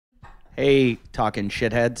Hey, talking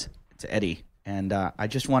shitheads, it's Eddie, and I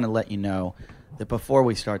just want to let you know that before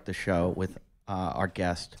we start the show with our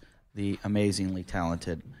guest, the amazingly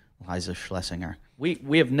talented Liza Schlesinger,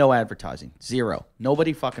 we have no advertising, zero.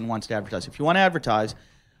 Nobody fucking wants to advertise. If you want to advertise,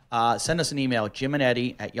 send us an email,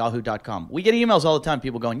 jimandeddy@yahoo.com. We get emails all the time,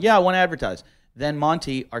 people going, yeah, I want to advertise. Then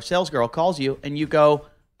Monty, our sales girl, calls you, and you go,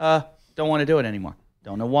 don't want to do it anymore.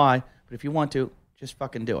 Don't know why, but if you want to, just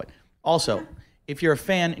fucking do it. Also, if you're a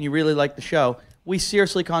fan and you really like the show, we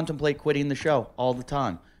seriously contemplate quitting the show all the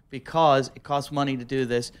time because it costs money to do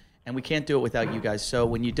this, and we can't do it without you guys. So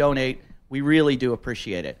when you donate, we really do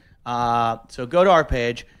appreciate it. So go to our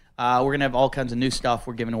page. We're going to have all kinds of new stuff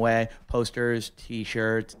we're giving away. Posters,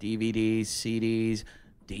 T-shirts, DVDs, CDs,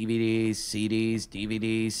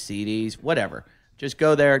 CDs, whatever. Just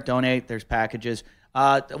go there, donate. There's packages.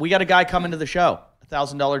 We got a guy coming to the show,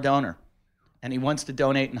 $1,000 donor. And he wants to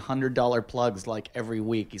donate in $100 plugs like every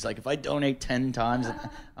week. He's like, if I donate 10 times,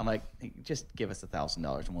 I'm like, just give us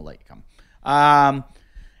 $1,000 and we'll let you come.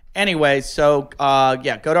 Anyway, so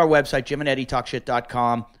yeah, go to our website,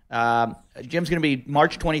 jimandeddytalkshit.com. Jim's going to be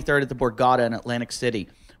March 23rd at the Borgata in Atlantic City.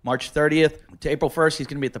 March 30th to April 1st, he's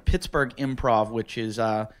going to be at the Pittsburgh Improv, which is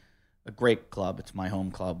a great club. It's my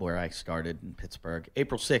home club where I started in Pittsburgh.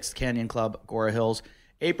 April 6th, Canyon Club, Agora Hills.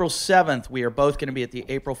 April 7th, we are both going to be at the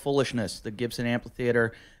April Foolishness, the Gibson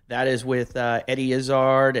Amphitheater. That is with Eddie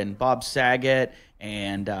Izzard and Bob Saget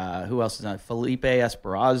and who else is on? Felipe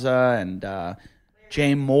Esperanza and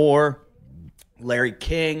Jay Moore, Larry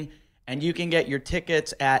King. And you can get your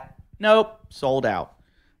tickets at, nope, sold out.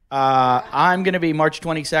 I'm going to be March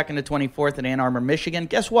 22nd to 24th in Ann Arbor, Michigan.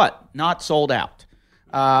 Guess what? Not sold out.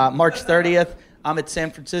 March 30th. I'm at San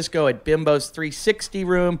Francisco at Bimbo's 360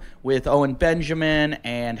 room with Owen Benjamin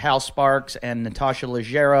and Hal Sparks and Natasha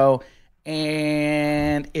Leggero,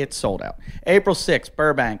 and it's sold out. April 6th,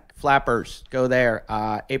 Burbank, Flappers, go there.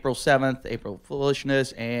 April 7th, April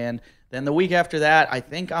Foolishness, and then the week after that, I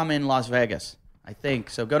think I'm in Las Vegas. I think.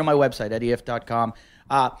 So go to my website, eddyif.com.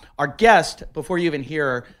 Our guest, before you even hear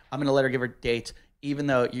her, I'm going to let her give her dates, even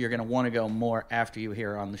though you're going to want to go more after you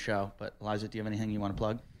hear her on the show. But Liza, do you have anything you want to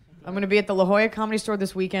plug? I'm going to be at the La Jolla Comedy Store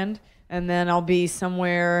this weekend, and then I'll be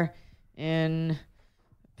somewhere in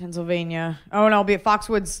Pennsylvania. Oh, and I'll be at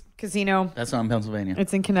Foxwoods Casino. That's not in Pennsylvania.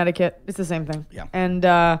 It's in Connecticut. It's the same thing. Yeah. And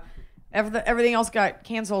everything else got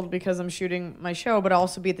canceled because I'm shooting my show, but I'll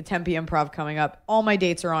also be at the Tempe Improv coming up. All my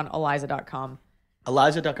dates are on Eliza.com.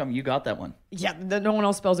 Eliza.com, you got that one. Yeah, no one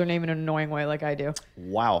else spells their name in an annoying way like I do.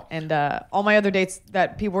 Wow. And all my other dates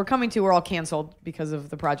that people were coming to were all canceled because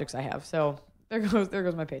of the projects I have. So there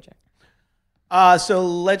goes my paycheck. So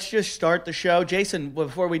let's just start the show. Jason,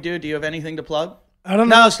 before we do you have anything to plug? I don't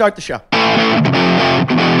know. No, start the show. Two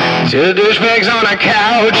douchebags on a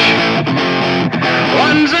couch.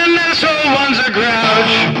 One's an asshole, one's a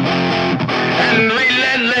grouch. And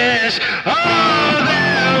relentless, all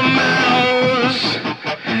their mouths.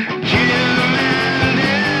 Jim and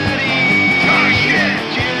Eddie. Oh,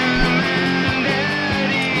 shit. Jim and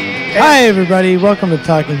Eddie. Hi, everybody. Welcome to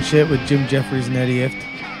Talking Shit with Jim Jeffries and Eddie Ift.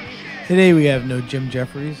 Today we have no Jim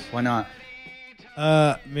Jeffries. Why not?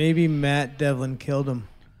 Maybe Matt Devlin killed him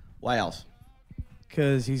Why else?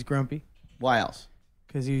 because he's grumpy, Why else?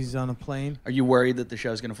 because he's on a plane. Are you worried that the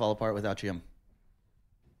show's going to fall apart without Jim?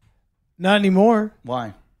 Not anymore,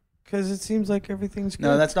 Why? because it seems like everything's good.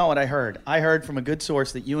 No, that's not what I heard. I heard from a good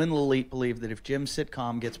source that you and Lilith believe that if Jim's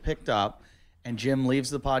sitcom gets picked up and Jim leaves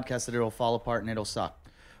the podcast, that it'll fall apart and it'll suck.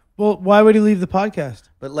 Well, why would he leave the podcast?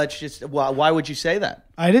 But let's just, why would you say that?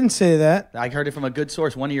 I didn't say that. I heard it from a good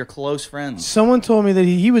source, one of your close friends. Someone told me that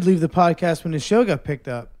he would leave the podcast when his show got picked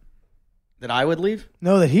up. That I would leave?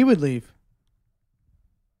 No, that he would leave.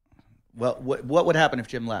 Well, what would happen if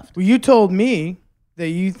Jim left? Well, you told me that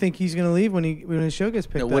you think he's going to leave when his show gets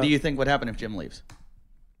picked No, up. what do you think would happen if Jim leaves?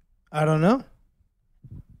 I don't know.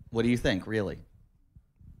 What do you think, really?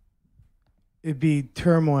 It'd be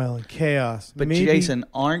turmoil and chaos. But Maybe. Jason,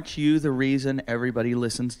 aren't you the reason everybody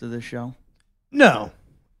listens to this show? No,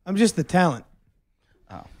 I'm just the talent.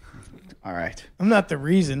 Oh, all right. I'm not the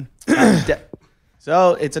reason.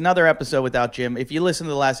 So it's another episode without Jim. If you listen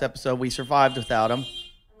to the last episode, we survived without him.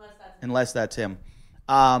 Unless that's him.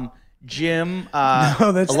 Jim,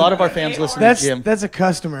 No, that's a lot of our fans listen to Jim. That's a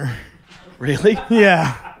customer. Really?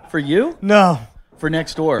 Yeah. For you? No. For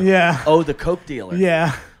next door? Yeah. Oh, the coke dealer.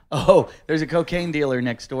 Yeah. Oh, there's a cocaine dealer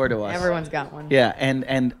next door to us. Everyone's got one. Yeah,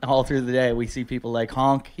 and all through the day we see people like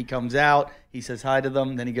honk. He comes out, he says hi to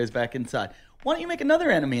them, then he goes back inside. Why don't you make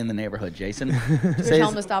another enemy in the neighborhood, Jason? Just tell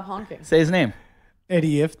him to stop honking. Say his name.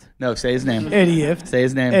 Eddie Ift. No, say his name. Eddie Ift. Say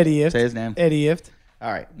his name. Eddie Ift. Say his name. Eddie Ift.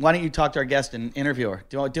 All right. Why don't you talk to our guest and interviewer?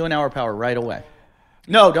 Do an hour of power right away.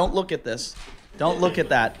 No, don't look at this. Don't look at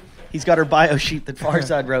that. He's got her bio sheet that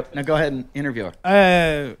Farside wrote. Now go ahead and interview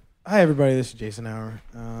her. Hi, everybody. This is Jason Hour.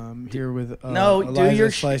 Here with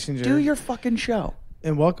Eliza do your fucking show.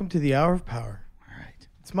 And welcome to the Hour of Power. All right.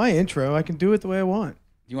 It's my intro. I can do it the way I want.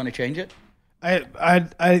 You want to change it?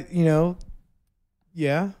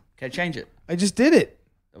 Yeah. Okay, change it. I just did it.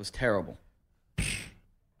 That was terrible. It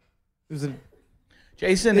was a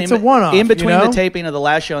Jason, It's a one-off, in between you know? the taping of the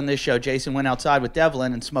last show and this show, Jason went outside with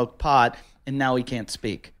Devlin and smoked pot, and now he can't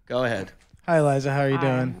speak. Go ahead. Hi, Eliza. How are you Hi,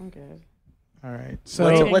 doing? I'm good. All right. So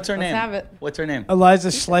What's her Let's name? have it. What's her name?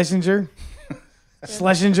 Eliza Schlesinger.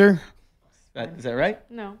 Schlesinger. Is that right?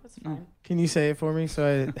 No, that's fine. Can you say it for me so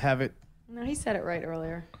I have it? No, he said it right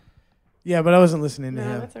earlier. Yeah, but I wasn't listening to No,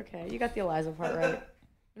 him. that's okay. You got the Eliza part right.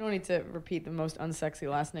 You don't need to repeat the most unsexy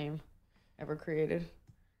last name ever created.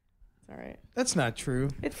 It's all right. That's not true.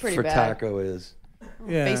 It's pretty bad. Taco is.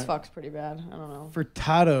 Yeah. Face fuck's pretty bad. I don't know.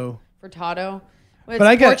 Furtado. Furtado. Well, it's But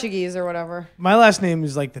I got- Portuguese or whatever. My last name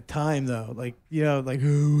is like the time though. Like, like,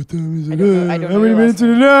 oh, what time is it? I don't know How many your minutes last in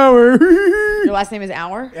an hour? Your last name is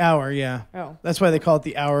Hour? Hour, yeah. Oh. That's why they call it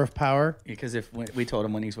the Hour of Power. Because if we told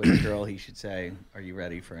him when he's with a girl, he should say, "Are you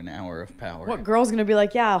ready for an hour of power?" What girl's going to be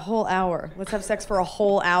like, yeah, a whole hour. Let's have sex for a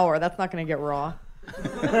whole hour. That's not going to get raw.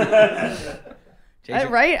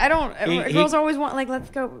 Jason, Right? I don't. He- girls always want, like,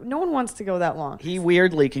 let's go. No one wants to go that long. He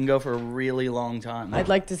weirdly can go for a really long time. I'd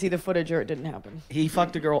like to see the footage or it didn't happen. He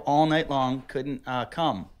fucked a girl all night long, couldn't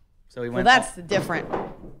come. So he Well, went. that's different.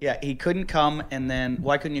 Yeah, he couldn't come, and then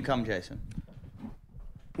why couldn't you come, Jason?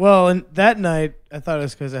 Well, and that night I thought it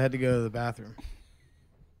was because I had to go to the bathroom.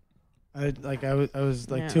 I was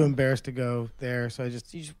Yeah. too embarrassed to go there, so I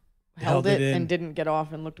just You just held it in. and didn't get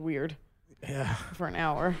off and looked weird yeah. for an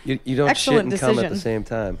hour. You don't Excellent shit and come at the decision. same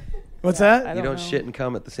time. What's I that? You don't know. shit and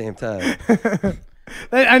come at the same time.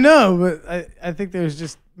 I know, but I think there was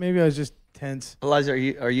just maybe I was just tense. Eliza,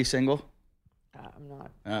 are you single? I'm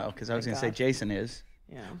not. Oh, because I was Thank gonna say God. Jason is.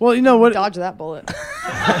 Yeah. Well, you know what? Dodge that bullet.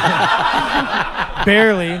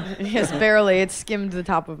 Barely. Yes, barely. It skimmed the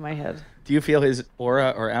top of my head. Do you feel his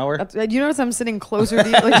aura or hour? You notice I'm sitting closer to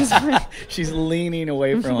you? Like, just, She's leaning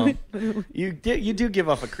away from him. You do give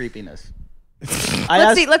off a creepiness.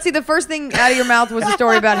 let's see. The first thing out of your mouth was a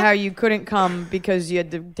story about how you couldn't come because you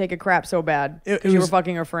had to take a crap so bad It because you were was-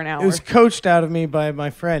 fucking her for an hour. It was coached out of me by my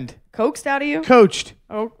friend. Coaxed out of you? Coached.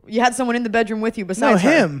 Oh, you had someone in the bedroom with you No, besides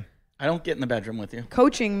her. him. I don't get in the bedroom with you.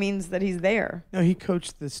 Coaching means that he's there. No, he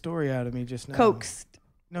coached the story out of me just now. Coaxed.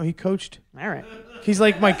 No, he coached. All right. He's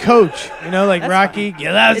like my coach. Like That's Rocky. You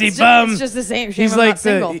lousy It's bum. just, it's just the same. Shame He's I'm like not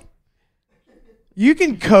single. You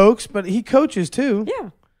can coax, but he coaches too. Yeah.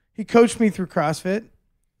 He coached me through CrossFit.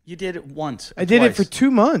 You did it once. I did it twice. for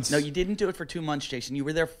 2 months. No, you didn't do it for 2 months, Jason. You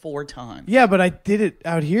were there 4 times. Yeah, but I did it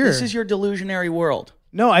out here. This is your delusionary world.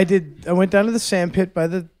 No, I did. I went down to the sand pit by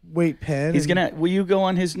the weight pen. He's and- will you go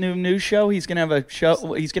on his new news show? He's gonna have a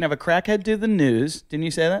show. He's gonna have a crackhead do the news. Didn't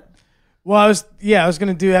you say that? Well, I was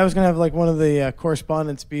gonna have like one of the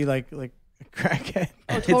correspondents be like a crackhead.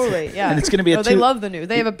 Oh, totally. Yeah. and it's gonna be a Oh, they two- love the news.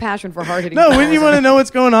 They have a passion for hard hitting. No, wouldn't you want to know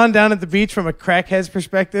what's going on down at the beach from a crackhead's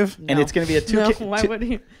perspective? And it's gonna be a No, why would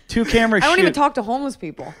he? 2 camera shoot. I don't even talk to homeless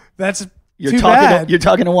people. That's You're too talking. bad. You're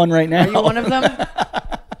talking to one right now. Are you one of them?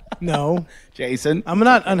 No, Jason. I'm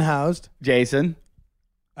not unhoused. Jason.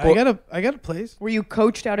 I got a place. Were you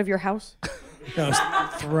coached out of your house? No, it's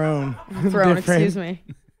thrown. Thrown, Different. excuse me.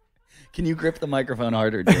 Can you grip the microphone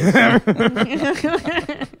harder, Jason?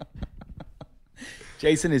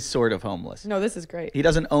 Jason is sort of homeless. No, this is great. He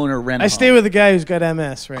doesn't own or rent. I a stay home. with a guy who's got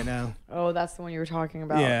MS right now. Oh, that's the one you were talking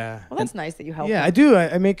about. Yeah. Well, that's nice that you help. Yeah, him. I do.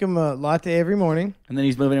 I make him a latte every morning. and then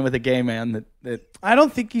he's moving in with a gay man. That I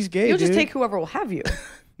don't think he's gay. You'll just dude. take whoever will have you.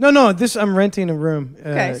 No. This I'm renting a room.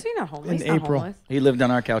 Okay, so you're not homeless. in He's not April. homeless. he lived on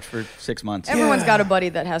our couch for 6 months. Everyone's Yeah. got a buddy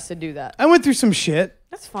that has to do that. I went through some shit.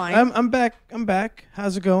 That's fine. I'm back. I'm back.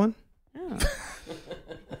 How's it going? Yeah.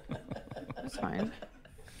 That's fine.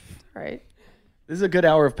 All right. This is a good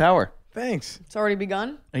hour of power. Thanks. It's already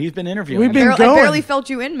begun. He's been interviewing. We've him. been I going. barely felt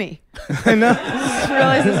you in me. I know. I just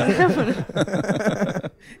realized this is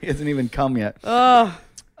happening. He hasn't even come yet. Oh,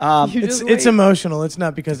 you It's just it's wait. emotional. It's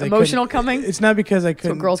not because Emotional I couldn't- coming? It's not because I That's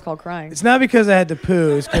couldn't. what girls call crying. It's not because I had to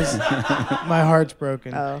poo. It's because my heart's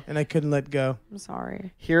broken Oh. and I couldn't let go. I'm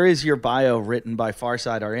sorry. Here is your bio written by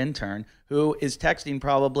Farside, our intern, who is texting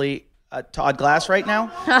probably Todd Glass right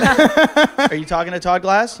now. Are you talking to Todd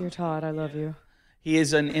Glass? Dear Todd, I love you. He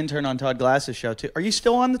is an intern on Todd Glass's show too. Are you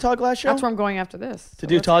still on the Todd Glass show? That's where I'm going after this. To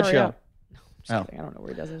do let's Todd's hurry show. up. No, I'm just Oh. kidding. I don't know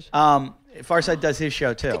where he does his show. Farside does his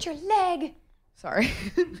show too. Your leg. Sorry.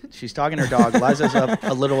 She's talking to her dog. Liza's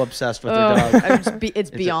a little obsessed with her dog. It's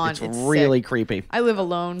beyond. It's really sick. creepy. I live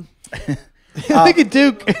alone. Look at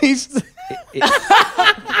Duke. He's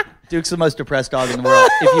Duke's the most depressed dog in the world.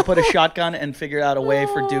 If you put a shotgun and figure out a way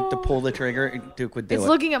for Duke to pull the trigger, Duke would do It's it.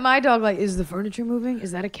 looking at my dog like, is the furniture moving?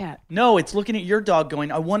 Is that a cat? No, it's looking at your dog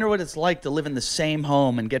going, I wonder what it's like to live in the same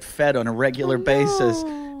home and get fed on a regular basis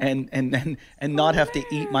and not have to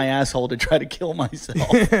eat my asshole to try to kill myself.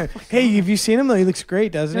 hey, have you seen him though? He looks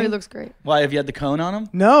great, doesn't No, he? he looks great. Why, have you had the cone on him?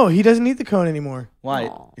 No, he doesn't eat the cone anymore. Why?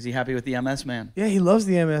 Aw. Is he happy with the MS man? Yeah, he loves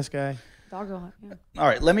the MS guy. Dog a lot. Yeah. All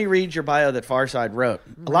right, let me read your bio that Farside wrote.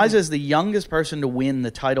 Eliza is the youngest person to win the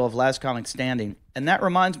title of Last Comic Standing, and that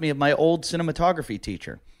reminds me of my old cinematography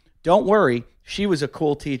teacher. Don't worry, she was a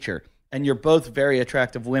cool teacher, and you're both very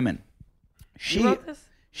attractive women. You wrote this?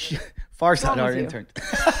 Farside, wrong our with you? intern.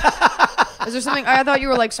 Is there something? I thought you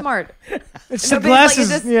were like smart. It's No, the but like, is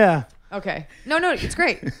glasses. this- Yeah. Okay. No, it's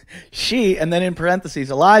great. She, and then in parentheses,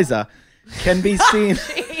 Eliza, can be seen...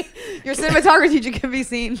 Your cinematography teacher can be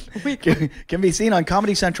seen. can be seen on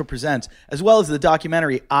Comedy Central Presents, as well as the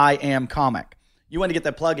documentary I Am Comic. You want to get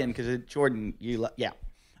that plug in because Jordan,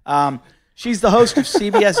 she's the host of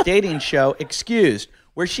CBS dating show Excused,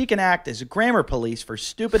 where she can act as a grammar police for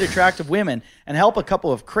stupid, attractive women and help a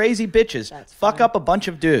couple of crazy bitches fuck up a bunch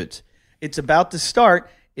of dudes. It's about to start.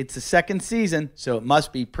 It's the second season, so it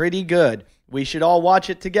must be pretty good. We should all watch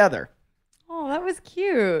it together. Oh, that was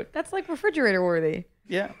cute. That's like refrigerator worthy.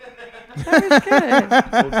 Yeah. That was good.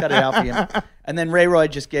 We'll cut it out for you. And then Ray Roy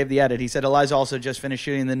just gave the edit. He said Eliza also just finished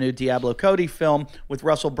shooting the new Diablo Cody film with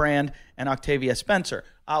Russell Brand and Octavia Spencer.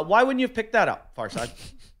 Why wouldn't you have picked that up, Farside?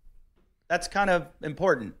 That's kind of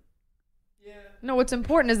important. No, what's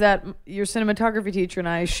important is that your cinematography teacher and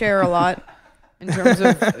I share a lot in terms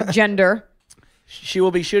of gender. She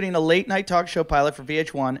will be shooting a late-night talk show pilot for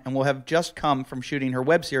VH1 and will have just come from shooting her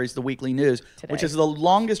web series, The Weekly News, which is the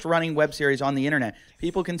longest-running web series on the internet.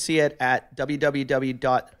 People can see it at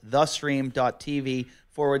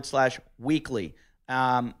www.thestream.tv/weekly.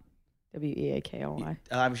 WEAKLY.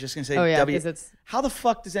 I was just going to say, Oh, yeah, because it's... how the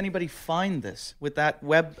fuck does anybody find this with that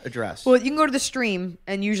web address? Well, you can go to the stream,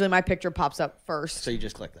 and usually my picture pops up first. So you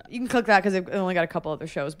just click that. You can click that because they've only got a couple other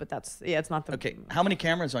shows, but that's, it's not the... Okay, how many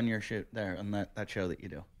cameras on your shoot there on that show that you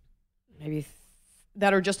do? Maybe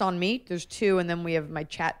that are just on me. There's 2, and then we have my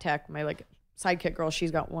chat tech, my like sidekick girl.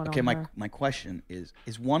 She's got 1 Okay, on my her. question is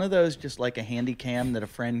one of those just like a handy cam that a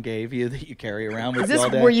friend gave you that you carry around with Is you this all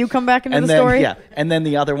day? where you come back into and the then, story? Yeah, and then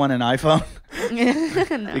the other one an iPhone.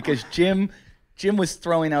 No. Because Jim was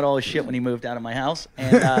throwing out all his shit when he moved out of my house,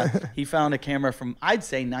 and he found a camera from I'd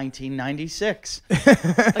say 1996,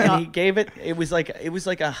 and he gave it. It was like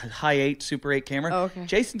a high 8 Super 8 camera. Oh, okay.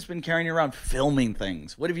 Jason's been carrying it around filming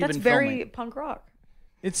things. What have you That's been very filming? punk rock.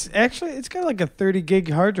 It's got like a 30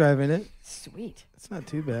 gig hard drive in it. Sweet. It's not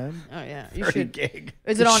too bad. Oh yeah, you 30 should. gig.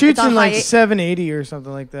 Is It it on? shoots It's on in like high 780 or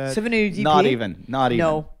something like that. 780 DP? Not even.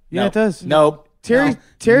 No. Yeah, it does. No. Terry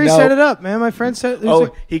No. set it up, man. My friend said.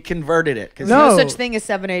 Oh, he converted it. 'Cause No. No such thing as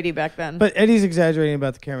 780 back then. But Eddie's exaggerating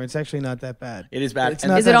about the camera. It's actually not that bad. it is bad. It's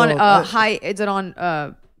And not is it that on old. high? Is it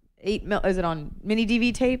on 8 mil? Is it on mini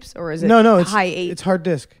DV tapes or is it No, it's high 8? It's hard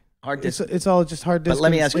disk. hard disk. It's all just hard disk.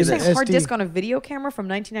 let me and- ask you What are you this. saying? Hard SD. disk on a video camera from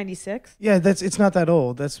 1996? Yeah, it's not that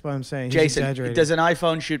old. That's what I'm saying. He's Jason, exaggerating. does an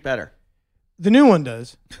iPhone shoot better? The new one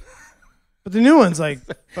does. But the new one's like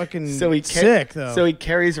fucking sick though. So he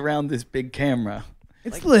carries around this big camera.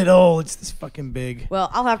 it's little. It's this fucking big. Well,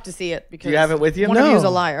 I'll have to see it because you have it with you? One of you is a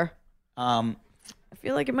No. liar. I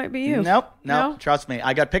feel like it might be you. Nope. No? Trust me.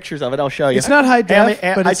 I got pictures of it. I'll show you. It's not high def,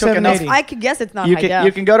 but I it's took enough. 780. I could guess it's not You high can, def.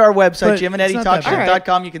 you can go to our website, But it's not that bad.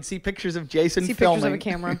 jimandeddietalkshow.com. You can see pictures of Jason See filming. pictures of a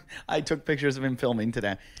camera. I took pictures of him filming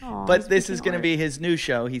today. Aw, but he's this making is going to art. be his new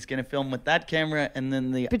show. He's going to film with that camera and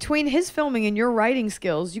then the... Between his filming and your writing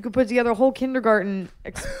skills, you could put together a whole kindergarten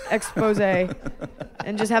expose and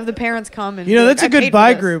just have the parents come and You know, be that's like, a "I paid good for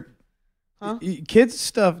buy this." group. Huh? Kids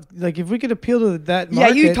stuff. Like if we could appeal to that Yeah,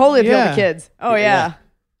 market. you totally appeal yeah. to kids. Oh Yeah.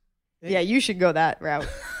 yeah. You should go that route.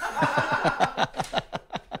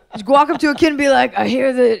 Just walk up to a kid and be like, "I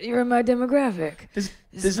hear that you're in my demographic. This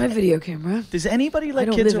is my video camera." Does anybody let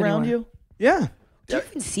don't kids live around anywhere. you? Yeah, Do you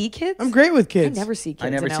even see kids? I'm great with I kids. never see kids. I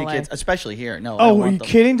never in see LA. kids, especially here. No. I don't Oh, are want you them.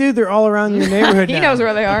 kidding, dude? They're all around your neighborhood He now. knows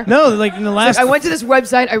where they are. No, like in the last. I went to this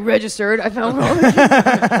website. I registered. I found all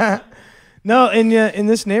the No, in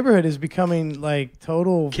this neighborhood is becoming like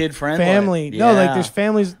total Kid-friendly. family. No, like Yeah. there's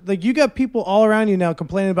families. Like you got people all around you now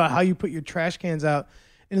complaining about how you put your trash cans out.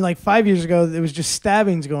 And like 5 years ago, there was just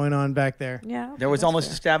stabbings going on back there. Yeah. okay, There was that's almost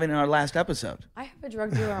a fair. stabbing in our last episode. I have a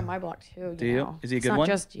drug dealer on my block too. Do you? know. Is he a It's good not one?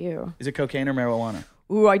 just you. Is it cocaine or marijuana?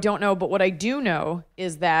 Ooh, I don't know. But what I do know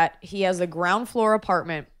is that he has a ground floor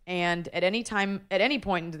apartment, and at any time, at any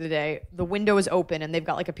point into the day, the window is open, and they've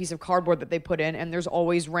got like a piece of cardboard that they put in, and there's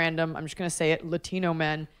always random, I'm just going to say it, Latino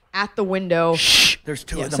men at the window. There's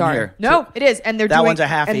two Yeah, of them sorry. here. No, it is. And they're That doing, one's a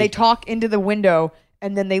halfie. and they talk into the window,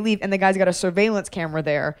 and then they leave, and the guy's got a surveillance camera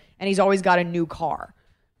there, and he's always got a new car.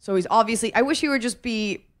 So he's obviously, I wish he would just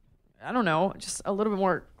be, I don't know, just a little bit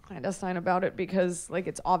more clandestine about it, because like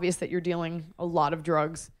it's obvious that you're dealing a lot of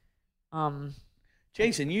drugs.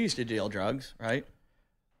 Jason, you used to deal drugs, right?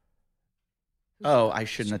 Oh, I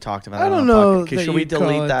shouldn't have talked about I that. don't on the know. podcast. Okay, that should we you'd call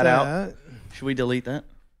delete it that out? Should we delete that?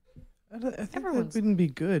 I think Everyone's- that wouldn't be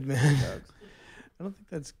good, man. I don't think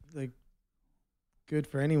that's like good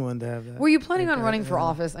for anyone to have that. Were you planning like on that, running for yeah.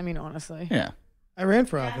 office? I mean, honestly. Yeah. I ran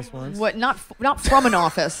for office once. What? Not from an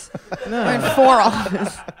office. I No. mean, for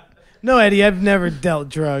office. No, Eddie, I've never dealt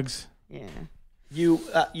drugs. Yeah.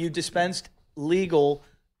 You dispensed legal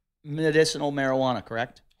medicinal marijuana,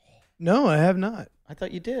 correct? No, I have not. I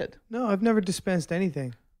thought you did. No, I've never dispensed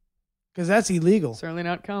anything. Because that's illegal. Certainly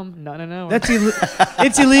not cum. Not an hour. That's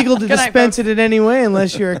it's illegal to Good night, dispense it in any way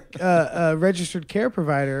unless you're a registered care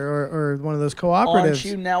provider or one of those cooperatives. Aren't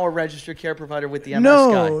you now a registered care provider with the MS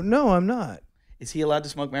no, guy? no, I'm not. Is he allowed to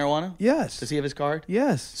smoke marijuana? Yes. Does he have his card?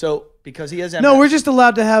 Yes. So because he has MS, No, we're just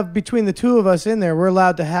allowed to have, between the two of us in there, we're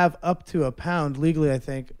allowed to have up to a pound legally, I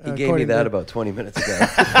think. He gave me that about 20 minutes ago.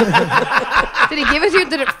 Did he give it to you? Or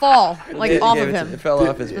did it fall like off of him? It fell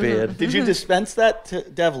off his beard. Did you dispense that to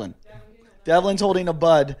Devlin? Devlin's holding a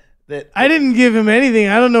bud that I didn't give him anything.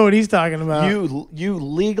 I don't know what he's talking about. you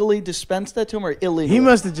legally dispensed that to him or illegally? He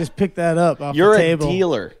must have just picked that up off You're the a table.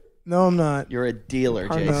 dealer. No, I'm not. You're a dealer,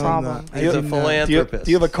 Part of Jason. the I'm problem. not. I He's a did not. philanthropist.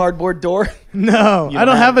 Do you have a cardboard door? No, You I don't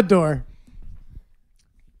don't have have a door.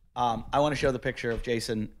 I want to show the picture of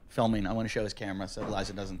Jason filming. I want to show his camera so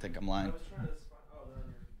Eliza doesn't think I'm lying.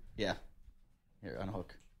 Yeah. Here,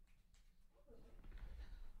 unhook.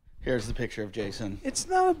 Here's the picture of Jason. It's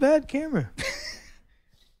not a bad camera.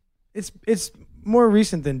 It's more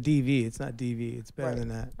recent than DV. It's not DV. It's better than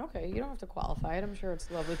that. Okay, you don't have to qualify it. I'm sure it's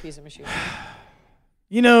a lovely piece of machinery.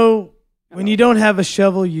 You know, when you don't have a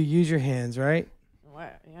shovel, you use your hands, right?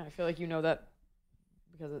 What? Yeah, I feel like you know that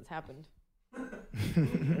because it's happened.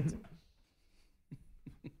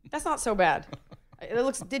 That's not so bad. It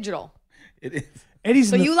looks digital. It is. Eddie's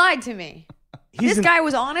So n- you lied to me. he's This an- guy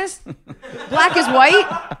was honest. Black is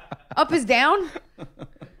white. Up is down.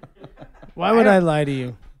 Why would I lie to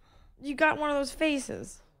you? You got one of those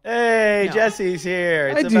faces. Hey, No. Jesse's here.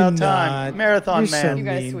 It's I do about time. not. Marathon You're so man. You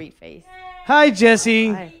got a mean. sweet face. Hi, Jesse.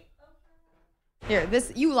 Hi. Here,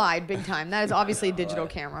 this you lied big time. That is obviously a digital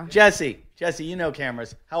camera. Jesse, you know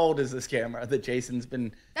cameras. How old is this camera that Jason's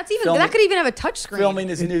been That's even filming, that could even have a touch screen. filming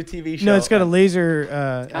his new TV show? No, it's got a laser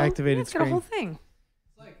Oh, activated yeah, it's got a screen. whole thing.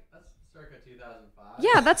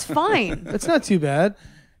 Yeah, that's fine. That's not too bad.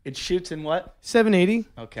 It shoots in what? 780.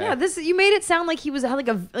 Okay. Yeah, this you made it sound like he was had like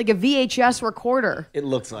a VHS recorder. It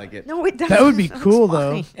looks like it. No, it doesn't. That would be That's cool, fine.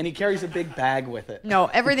 though. And he carries a big bag with it. No,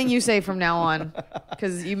 everything you say from now on,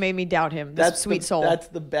 because you made me doubt him. This sweet soul. That's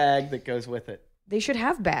the bag that goes with it. They should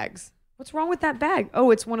have bags. What's wrong with that bag? Oh,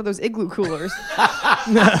 it's one of those igloo coolers.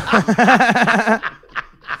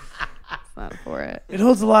 It's not for it. It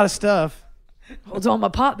holds a lot of stuff. Holds all my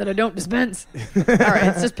pot that I don't dispense. All right,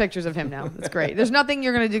 it's just pictures of him now. That's great. There's nothing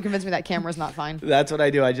you're gonna do to convince me that camera's not fine. That's what I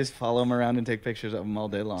do. I just follow him around and take pictures of him all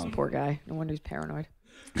day long. Poor guy. No wonder he's paranoid.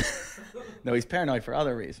 No, he's paranoid for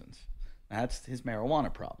other reasons. That's his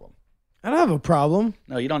marijuana problem. I don't have a problem.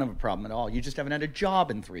 No, you don't have a problem at all. You just haven't had a job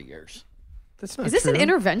in 3 years. That's not Is this true. an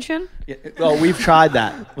intervention? Yeah, well, we've tried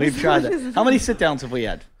that. We've tried that. How many sit-downs have we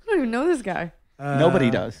had? I don't even know this guy. Nobody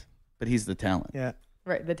does, but he's the talent. Yeah.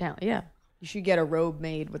 Right, the talent. Yeah. You should get a robe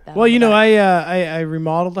made with that. Well, on you the know, back. I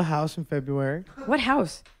remodeled a house in February. What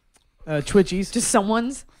house? Twitchies. Just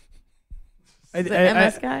someone's? I, The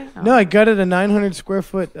MS guy? Oh. No, I gutted a 900 square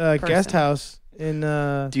foot guest house in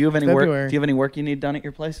Do you have any February. work? Do you have any work you need done at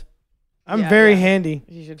your place? I'm Yeah, very yeah. handy.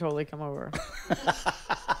 You should totally come over.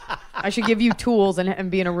 I should give you tools and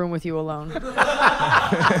be in a room with you alone. This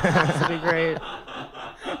would be great.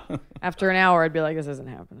 After an hour, I'd be like, this isn't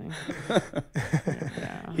happening.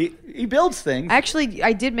 Yeah. He builds things. Actually,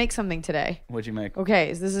 I did make something today. What'd you make?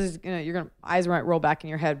 Okay, so this is you're gonna eyes might roll back in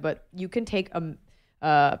your head, but you can take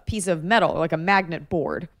a piece of metal, like a magnet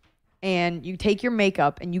board, and you take your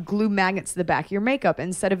makeup and you glue magnets to the back of your makeup.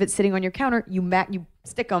 Instead of it sitting on your counter, you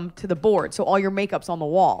stick them to the board, so all your makeup's on the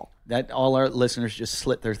wall. That all our listeners just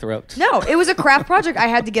slit their throats. No, it was a craft project. I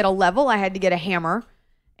had to get a level, I had to get a hammer,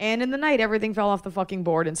 and in the night, everything fell off the fucking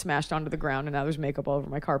board and smashed onto the ground, and now there's makeup all over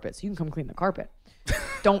my carpet. So you can come clean the carpet.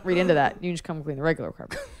 don't read into that. You can just come clean the regular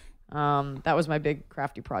carpet. That was my big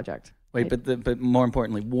crafty project. Wait, but more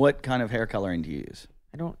importantly, what kind of hair coloring do you use?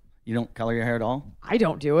 You don't color your hair at all? I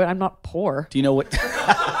don't do it. I'm not poor. Do you know what?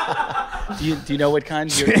 do you know what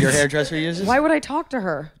kind your hairdresser uses? Why would I talk to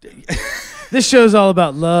her? This show's all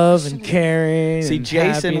about love and caring. See, and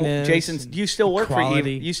Jason's. and You still work for Eva.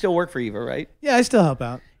 equality. You still work for Eva, right? Yeah, I still help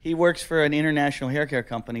out. He works for an international hair care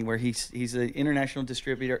company where he's an international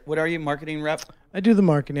distributor. What are you, marketing rep? I do the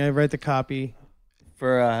marketing. I write the copy.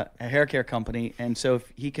 For a hair care company, and so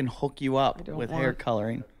if he can hook you up with hair want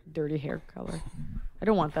coloring. Dirty hair color. I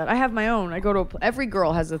don't want that. I have my own. I go to every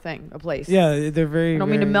girl has a place. Yeah, they're very. I don't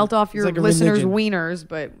mean to melt off your like a listeners' religion. wieners,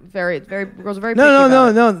 but girls are very. picky about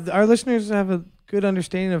it. No. Our listeners have a good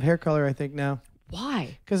understanding of hair color, I think now.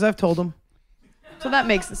 Why? Because I've told them.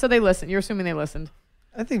 So they listen. You're assuming they listened.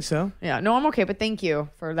 I think so. Yeah. No, I'm okay, but thank you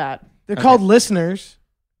for that. They're called listeners.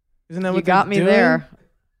 Isn't that You what got they're me doing? there.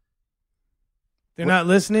 They're not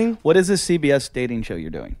listening. What is this CBS dating show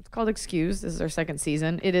you're doing? It's called Excuse. This is our second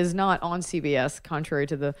season. It is not on CBS, contrary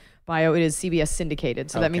to the bio. It is CBS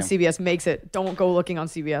syndicated. So that means CBS makes it. Don't go looking on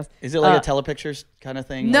CBS. Is it like a telepictures kind of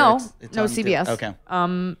thing? No, it's no on CBS. Okay.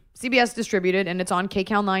 CBS distributed, and it's on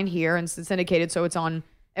KCAL 9 here, and it's syndicated, so it's on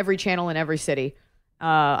every channel in every city.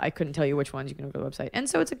 I couldn't tell you which ones. You can go to the website. And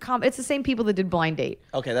so it's it's the same people that did Blind Date.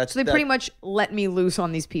 Okay, that's So they pretty much let me loose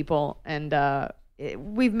on these people, and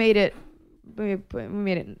we've made it. We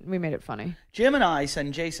made it funny. Jim and I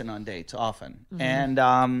send Jason on dates often, and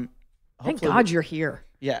Thank God you're here.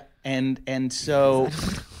 yeah, and so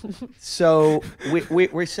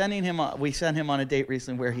we're sending him. We sent him on a date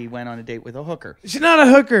recently where he went on a date with a hooker. She's not a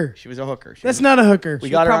hooker. She was a hooker. That's not a hooker. We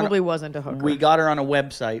She got her probably on, wasn't a hooker. We got her on a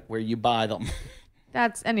website where you buy them.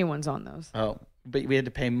 That's anyone's on those. Oh, but we had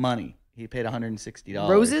to pay money. He paid $160.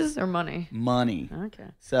 Roses or money? Money. Okay.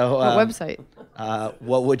 So What website?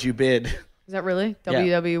 What would you bid? Is that really Yeah.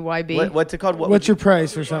 WWYB? What's it called? What's your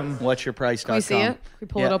price or something? What's your price? Can we see it? Can we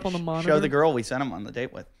pull it up on the monitor? Show the girl we sent him on the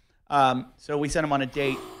date with. So we sent him on a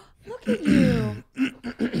date. Look at you.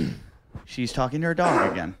 She's talking to her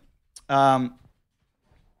dog again.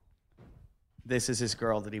 This is his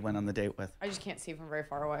girl that he went on the date with. I just can't see from very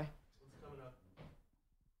far away.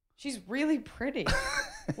 She's really pretty.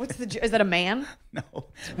 Is that a man? No,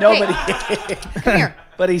 no, Hey. Come here.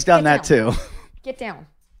 but he's done Get that down. too. Get down.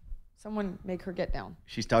 Someone make her get down.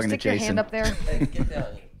 She's talking Stick to your Jason. hand up there.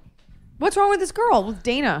 What's wrong with this girl? With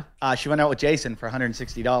Dana? She went out with Jason for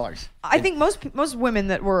 $160. I think most women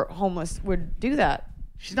that were homeless would do that.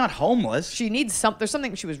 She's not homeless. She needs something. There's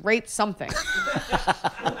something. She was raped. Something.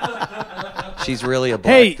 She's really a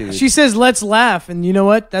black Hey, dude. she says, let's laugh. And you know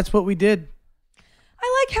what? That's what we did.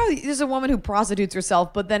 I like how there's a woman who prostitutes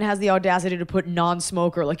herself, but then has the audacity to put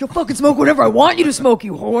non-smoker. Like, you'll fucking smoke whatever I want you to smoke,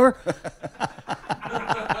 you whore.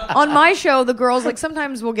 On my show, the girls, like,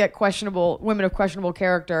 sometimes we'll get women of questionable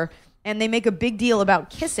character, and they make a big deal about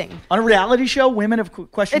kissing. On a reality show, women of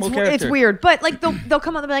questionable character. It's weird, but like they'll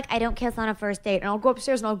come out and be like, I don't kiss on a first date, and I'll go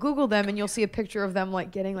upstairs and I'll Google them, and you'll see a picture of them like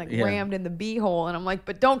getting like rammed in the beehole, and I'm like,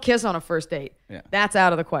 but don't kiss on a first date. Yeah. That's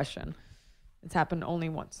out of the question. It's happened only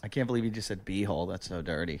once. I can't believe you just said beehole. That's so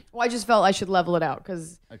dirty. Well, I just felt I should level it out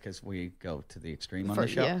because We go to the extreme on the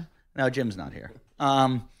show. yeah. No, Jim's not here.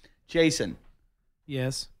 Jason,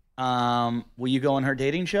 Yes. will you go on her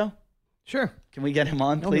dating show? Sure. Can we get him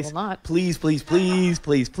on, No, we please? will not. Please, please, please,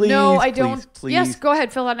 please, please. no, I please, don't. Please. Yes, go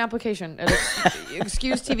ahead, fill out an application at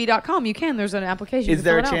excusetv.com. You can. There's an application. Is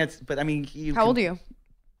there a chance? But I mean, How old are you?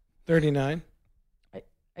 39.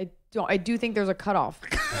 I do think there's a cutoff.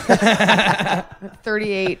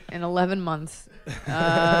 38 and 11 months.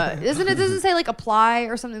 Doesn't it say like apply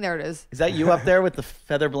or something? There it is. Is that you up there with the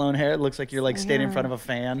feather blown hair? It looks like you're like standing in front of a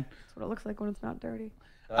fan. That's what it looks like when it's not dirty.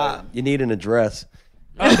 You need an address.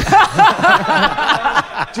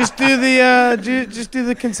 Just do the just do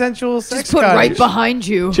the consensual sex. Just put cottage. right behind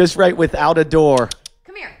you. Just right without a door.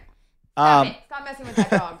 Come here. Stop it. Stop messing with that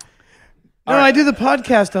dog. No, I do the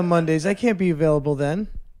podcast on Mondays. I can't be available then.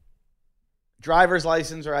 Driver's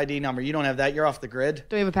license or ID number. You don't have that. You're off the grid.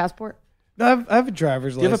 Do you have a passport? No, I have a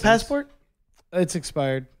driver's Do you have license. a passport? It's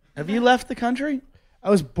expired. Have you left the country? I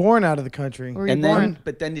was born out of the country. Where were you And born? then,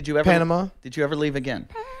 but then did you ever Panama. Did you ever leave again?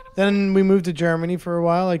 Then we moved to Germany for a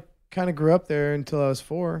while. I kind of grew up there until I was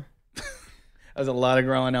 4. That was a lot of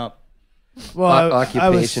growing up. Well,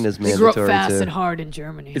 Occupation is You grew up mandatory fast too. and hard in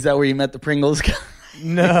Germany. Is that where you met the Pringles guy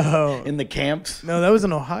No. in the camps? No, that was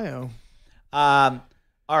in Ohio.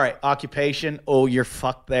 All right, occupation. Oh, you're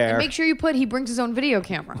fucked there. Make sure you put he brings his own video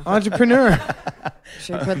camera. Entrepreneur.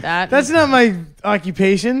 Should put that. That's not my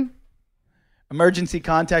occupation. Emergency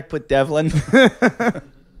contact. Put Devlin.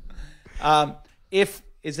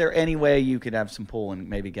 is there any way you could have some pull and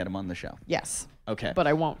maybe get him on the show? Yes, Okay. but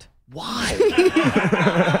I won't. Why?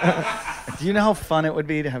 Do you know how fun it would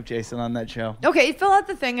be to have Jason on that show? Okay, fill out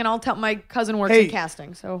the thing, and I'll tell my cousin works Hey. in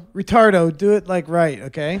casting. So Retardo, do it like right,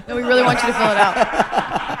 okay? no, we really want you to fill it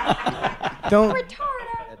out. Don't.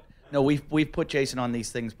 No, we've put Jason on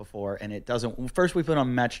these things before, and it doesn't. First, we put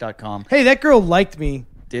on Match.com. Hey, that girl liked me.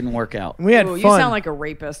 Didn't work out. And we had Ooh, fun. you sound like a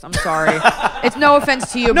rapist. I'm sorry. It's no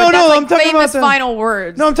offense to you, No, but that's no, like I'm talking famous about the final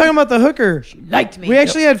words. No, I'm talking about the hooker. Liked me. We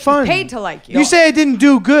actually had fun. Paid to like you. You say I didn't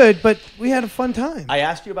do good, but we had a fun time. I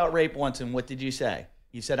asked you about rape once, and what did you say?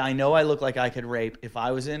 You said, I know I look like I could rape. If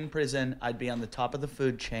I was in prison, I'd be on the top of the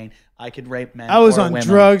food chain. I could rape men I was or on women.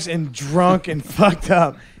 drugs and drunk and fucked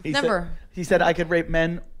up. Never. He said I could rape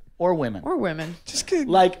men or women. Or women. Just kidding.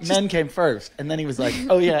 Like, men came first, and then he was like,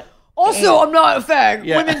 oh, yeah. Also, I'm not a fag.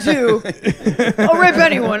 Yeah. Women too. I'll rape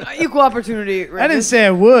anyone. Equal opportunity. I didn't say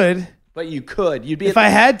I would. But you could. You'd be If I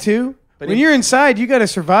had to. But When if- you're inside, you got to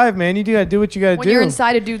survive, man. You gotta do what you got to When do. you're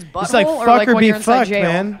inside a dude's butthole, it's like or fuck like or when be you're inside fucked, jail.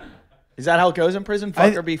 man. Is that how it goes in prison?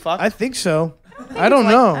 Fuck or be fucked? I think so. I don't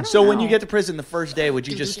like- know. I don't So when know. you get to prison the first day, would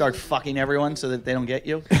you just start fucking everyone so that they don't get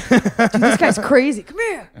you? This guy's crazy. Come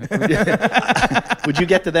here. Would you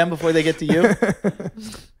get to them before they get to you?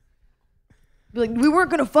 Be like, we weren't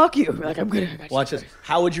gonna fuck you. Be like, I'm gonna. Watch this.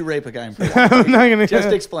 How would you rape a guy in prison? I'm not gonna. Just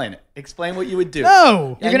explain it. Explain what you would do.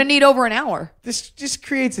 No. You're gonna need over an hour. This just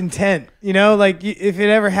creates intent. You know, like if it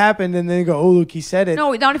ever happened, and then you go, "Oh, look, he said it."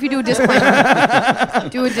 No, not if you do a disclaimer.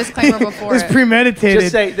 Do a disclaimer before It's it. premeditated.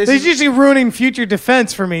 Just say, this There's is- usually ruining future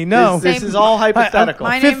defense for me. No. This is all hypothetical.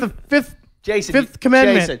 My fifth, name- fifth, Jason, Fifth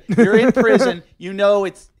Commandment. Jason, you're in prison. You know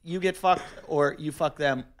you get fucked or you fuck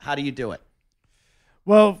them. How do you do it?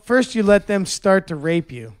 Well, first you let them start to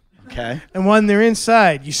rape you. Okay. And when they're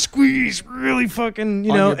inside, you squeeze really fucking,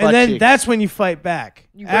 On your butt and then cheeks. that's when you fight back.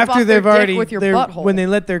 You rip off After their they've dick already, with your they're- butthole. when they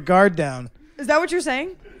let their guard down. Is that what you're saying?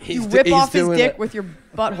 You He's rip he's off his doing dick it. with your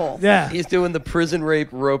butthole. Yeah. He's doing the prison rape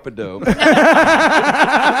rope-a-dope.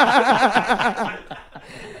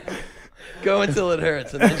 Go until it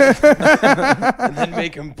hurts, and then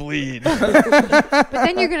make him bleed. But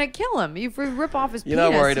then you're gonna kill him. If you rip off his You're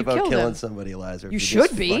penis, not worried you about killed killing him. somebody, Liza. if You just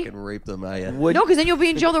should be. Fucking rape them, are you? Would, No, because then you'll be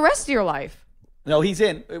in jail the rest of your life. no, he's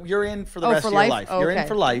in. You're in for the Oh, rest for of your life? life. Oh, You're in okay.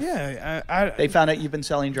 for life. Yeah. They found out you've been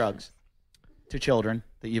selling drugs to children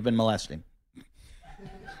that you've been molesting.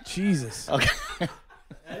 Jesus. Okay.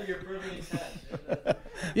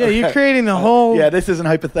 Yeah, you're creating the whole. Yeah, this isn't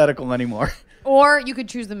hypothetical anymore. Or you could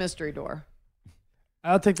choose the mystery door.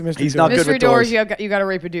 I'll take the mystery He's door. not good Mystery with doors, doors. you got to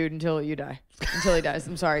rape a dude until you die. Until he dies.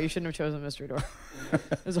 I'm sorry, you shouldn't have chosen mystery door.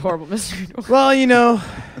 It was a horrible mystery door. Well,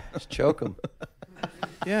 Just choke him.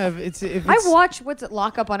 yeah. If it's I watch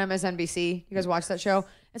Lock Up on MSNBC. You guys watch that show?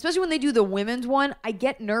 Especially when they do the women's one, I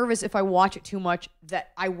get nervous if I watch it too much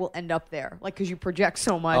that I will end up there, like because you project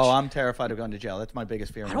so much. Oh, I'm terrified of going to jail. That's my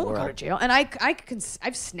biggest fear in I the don't world. go to jail, and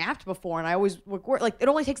I've snapped before, and I always like it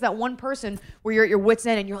only takes that one person where you're at your wits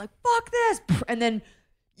end and you're like fuck this, and then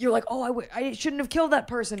you're like I shouldn't have killed that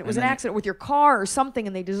person. It was an accident with your car or something,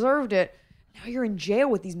 and they deserved it. Now you're in jail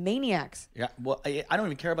with these maniacs. Yeah, well, I don't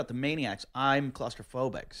even care about the maniacs. I'm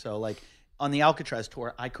claustrophobic. So, like, on the Alcatraz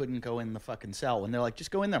tour, I couldn't go in the fucking cell. And they're like,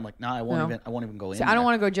 just go in there. I'm like, nah, I won't even go in See, there. I don't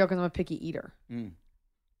want to go to jail because I'm a picky eater.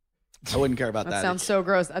 I wouldn't care about that. That sounds so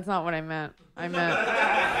gross. That's not what I meant.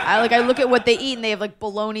 I look at what they eat, and they have like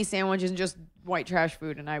bologna sandwiches and just white trash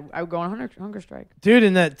food, and I would go on hunger strike. dude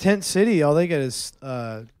in that tent city, all they get is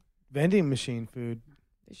vending machine food.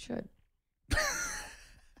 They should.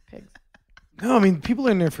 Pigs. No, I mean people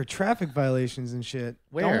are in there for traffic violations and shit.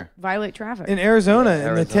 Where? Don't violate traffic. In Arizona, Yeah, in the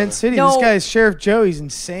Arizona. tent city, No. this guy is Sheriff Joe. He's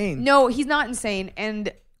insane. No, he's not insane.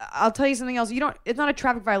 And I'll tell you something else. It's not a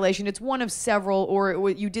traffic violation. It's one of several, or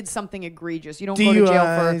you did something egregious. You don't go to jail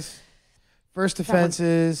for. DUIs, first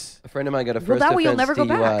offenses. A friend of mine got a Well, first that way you'll offense never go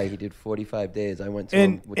DUI. back. He did 45 days. I went to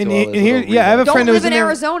And him. and here, yeah, I have a Don't friend who live was in there.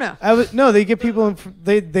 Arizona. No, they get people in.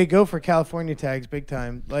 They go for California tags big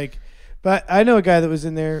time. Like, but I know a guy that was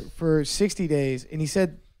in there for 60 days, and he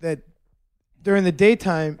said that during the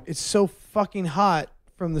daytime it's so fucking hot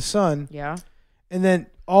from the sun, Yeah. and then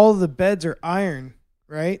all the beds are iron,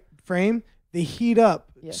 right? Frame. They heat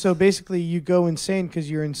up, Yes. so basically you go insane because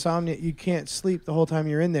you're insomnia. You can't sleep the whole time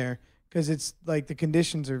you're in there because it's like the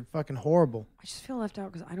conditions are fucking horrible. I just feel left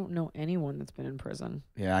out because I don't know anyone that's been in prison.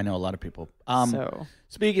 Yeah, I know a lot of people. So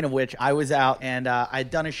Speaking of which, I was out and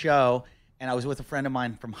I'd done a show, and I was with a friend of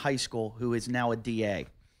mine from high school who is now a DA.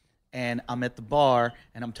 And I'm at the bar,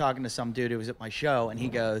 and I'm talking to some dude who was at my show, and he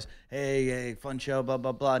goes, hey, fun show, blah,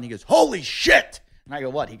 blah, blah. And he goes, holy shit! And I go,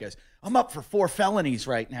 what? He goes, I'm up for 4 felonies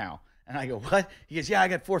right now. And I go, what? He goes, yeah, I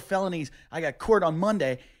got 4 felonies. I got court on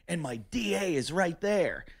Monday, and my DA is right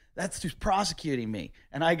there. That's who's prosecuting me.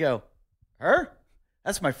 And I go, her?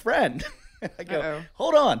 That's my friend. I go, Uh-oh.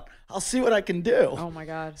 hold on. I'll see what I can do. Oh my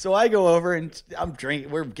God. So I go over and I'm drinking.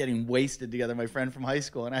 We're getting wasted together, my friend from high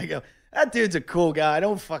school. And I go, that dude's a cool guy.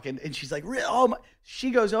 Don't fucking. And she's like, oh my.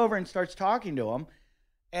 She goes over and starts talking to him.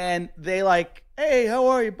 And they like, hey, how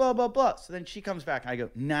are you? Blah, blah, blah. So then she comes back. And I go,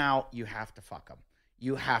 now you have to fuck him.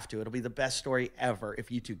 You have to. It'll be the best story ever if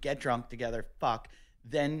you two get drunk together, fuck.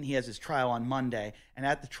 Then he has his trial on Monday. And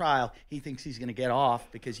at the trial, he thinks he's going to get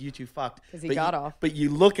off because you two fucked. Because he got off. But you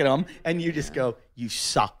look at him and you just go, you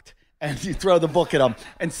sucked. And you throw the book at him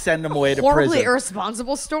and send him away to Horribly prison.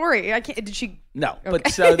 irresponsible story. I can't. Did she? No, Okay. but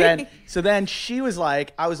so then she was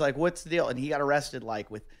like, I was like, what's the deal? And he got arrested like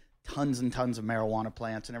with tons and tons of marijuana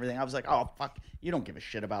plants and everything. I was like, oh fuck, you don't give a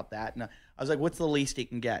shit about that. And I was like, what's the least he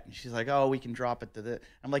can get? And she's like, oh, we can drop it to the.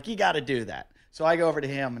 I'm like, you got to do that. So I go over to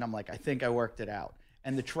him and I'm like, I think I worked it out.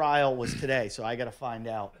 And the trial was today, so I got to find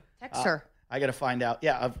out. Text her. I got to find out.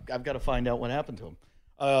 Yeah, I've got to find out what happened to him.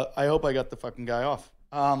 I hope I got the fucking guy off.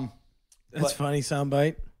 That's funny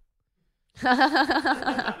soundbite. You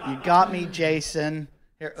got me, Jason.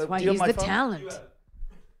 Here, That's why do you have he's my the phone? talent.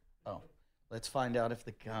 Oh, let's find out if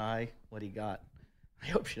the guy, what he got. I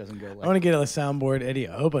hope she doesn't go I like want to get a soundboard, Eddie.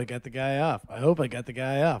 I hope I got the guy off. I hope I got the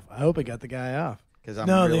guy off. I hope I got the guy off. because I'm,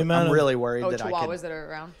 No, the really, amount I'm of- really worried Oh, that I chihuahuas could. that are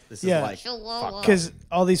around. This Yeah. is like fuck. Because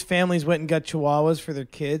all these families went and got chihuahuas for their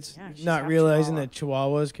kids, Yeah, she's not half realizing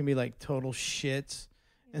chihuahua. that chihuahuas can be like total shits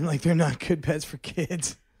and like they're not good pets for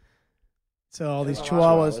kids. So all these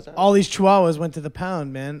chihuahuas, all these chihuahuas went to the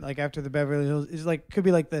pound, man. Like after the Beverly Hills, it's like could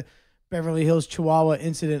be like the Beverly Hills Chihuahua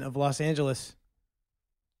incident of Los Angeles.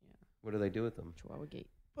 What do they do with them? Chihuahua gate.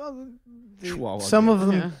 Well, Chihuahua some gate. of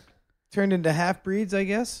them Yeah. turned into half breeds, I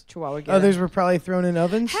guess. Chihuahua gate. Others were probably thrown in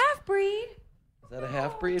ovens. half breed. Is that a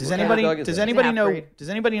half breed? Does What kind of anybody dog is does that? anybody know Half-breed. does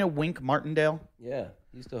anybody know Wink Martindale? Yeah,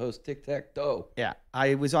 he used to host Tic Tac Toe. Yeah,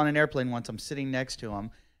 I was on an airplane once. I'm sitting next to him,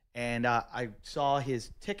 and I saw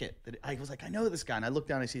his ticket. That I was like, I know this guy. And I look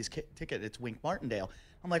down, I see his ticket. It's Wink Martindale.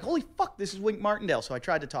 I'm like, holy fuck, this is Wink Martindale. So I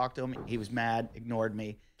tried to talk to him. He was mad, ignored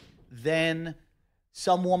me. Then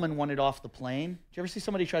some woman wanted off the plane. Did you ever see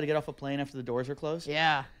somebody try to get off a plane after the doors are closed?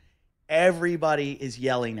 Yeah. Everybody is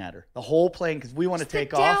yelling at her. The whole plane, because we want to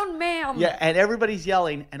take Sit off. down, ma'am. Yeah, and everybody's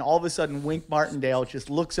yelling, and all of a sudden, Wink Martindale just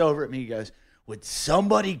looks over at me. He goes, "Would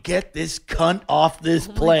somebody get this cunt off this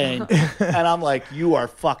plane?" And I'm like, "You are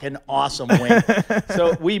fucking awesome, Wink."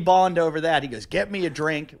 So we bond over that. He goes, "Get me a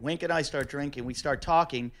drink." Wink and I start drinking. We start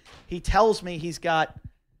talking. He tells me he's got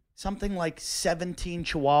something like 17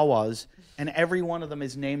 chihuahuas, and every one of them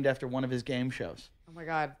is named after one of his game shows. Oh my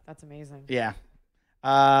God, that's amazing. Yeah.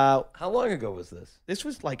 How long ago was this? This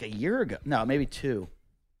was like a year ago. No, maybe 2.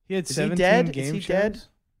 He had Is he 17 dead? game Is he shows. dead?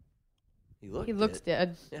 He looks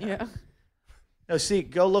dead. Yeah. No, see,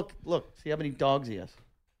 go look. See how many dogs he has.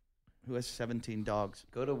 Who has 17 dogs?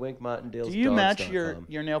 Go to Wink Martindale's Do you match dogs.com.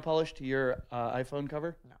 your nail polish to your iPhone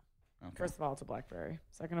cover? No. Okay. First of all, it's a BlackBerry.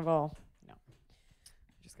 Second of all, no.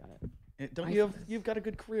 Just got it. Don't you have? You've got a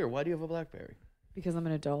good career. Why do you have a BlackBerry? Because I'm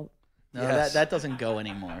an adult. No, Yes. that doesn't go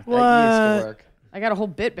anymore. What? That needs to work. I got a whole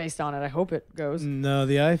bit based on it. I hope it goes No,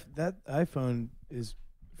 that iPhone is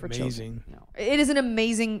for amazing. children. No. It is an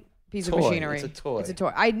amazing piece of Toy. machinery. It's a toy. It's a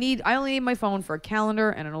toy. I only need my phone for a calendar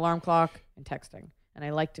and an alarm clock and texting. And I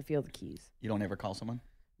like to feel the keys. You don't ever call someone?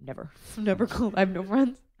 Never. Never called. I have no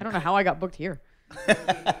friends. I don't know how I got booked here.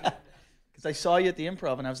 Because I saw you at the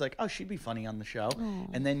Improv and I was like, oh, she'd be funny on the show.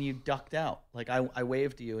 And then you ducked out. Like I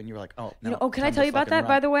waved to you and you were like, oh, no. Can I tell you about that,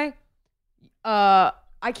 by the way?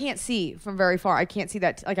 I can't see from very far. I can't see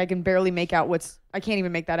that. Like, I can barely make out I can't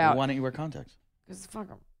even make that out. Why don't you wear contacts? Because fuck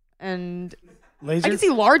 'em. And Laser. I can see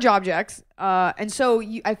large objects. And so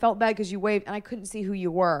I felt bad because you waved and I couldn't see who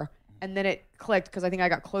you were. And then it clicked because I think I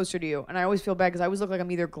got closer to you. And I always feel bad because I always look like I'm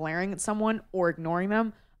either glaring at someone or ignoring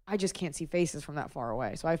them. I just can't see faces from that far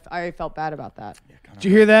away. So I felt bad about that. Did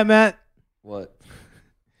you hear that, Matt? What?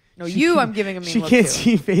 No, She can't- I'm giving a mean She look can't too.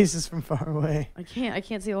 see faces from far away. I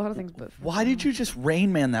can't see a lot of things. But Why did you just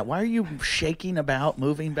Rain Man that? Why are you shaking about,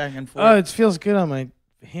 moving back and forth? Oh, it feels good on my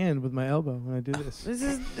hand with my elbow when I do this.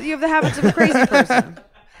 You have the habits of a crazy person.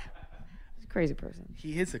 He's a crazy person.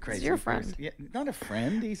 He is a crazy your friend. person. Yeah, not a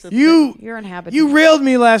friend. He's a You're inhabited. You railed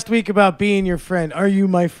me last week about being your friend. Are you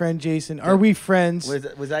my friend, Jason? Are we friends?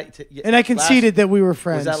 Was that? And I conceded that we were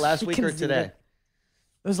friends. Was that last week or conceded. today?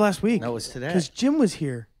 It was last week. No, it was today. Because Jim was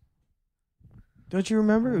here. Don't you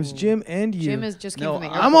remember? It was Jim and you. Jim is just came No, from the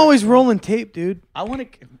I'm airport. I'm always rolling tape, dude. I want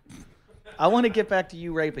to. I want to get back to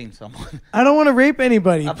you raping someone. I don't want to rape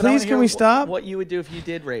anybody. But I Please, wanna can hear we stop? What you would do if you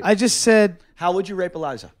did rape? I just said, How would you rape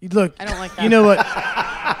Eliza? look. I don't like that. You know what?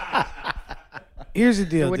 Here's the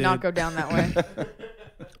deal, It would dude. not go down that way.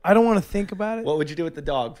 I don't want to think about it What would you do with the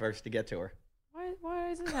dog first to get to her? Why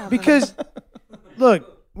is this happening? because,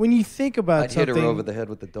 look, when you think about I'd hit something, her over the head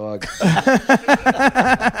with the dog.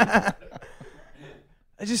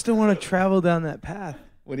 I just don't want to travel down that path.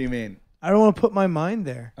 What do you mean? I don't want to put my mind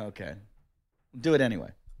there. Okay. Do it anyway.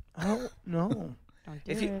 I don't know. Don't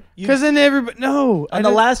do If it. you Because then everybody, no. on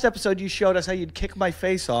the last episode, you showed us how you'd kick my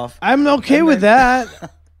face off. I'm okay and with then-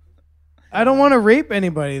 that. I don't want to rape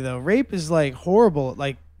anybody though. Rape is like horrible.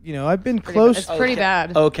 Like, you know, I've been close. It's pretty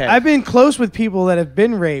bad. Okay. I've been close with people that have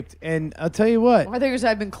been raped, and I'll tell you what. I think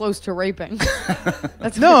I've been close to raping.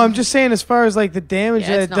 That's No, I'm just saying as far as like the damage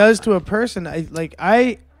Yeah, that it's it not does fun. to a person.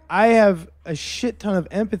 I have a shit ton of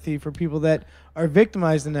empathy for people that are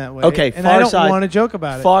victimized in that way. Okay, and I don't Farside- want to joke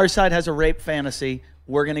about it. Farside has a rape fantasy.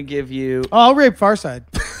 We're gonna give you. Oh, I'll rape Farside.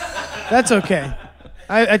 That's okay.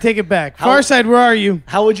 I take it back. How- Farside, where are you?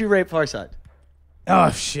 How would you rape Farside? Oh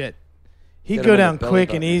shit. He'd Get go him in the down belly quick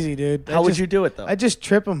and button. easy, dude. How would you do it though? I'd just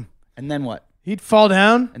trip him. And then what? He'd fall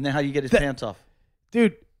down. And then how you get his That- pants off?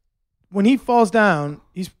 Dude, when he falls down,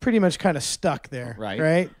 he's pretty much kind of stuck there. Right.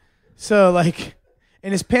 Right? So, like,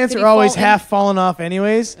 and his pants Did are he always fall in- half falling off,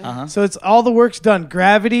 anyways. Uh-huh. So it's all the work's done.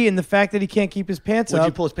 Gravity and the fact that he can't keep his pants Would you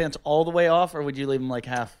up. pull his pants all the way off, or would you leave him like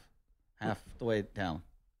half the way down?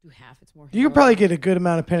 do half. It's more. You could probably get a good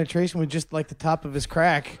amount of penetration with just like the top of his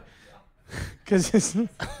crack. Because it's. You're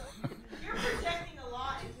projecting a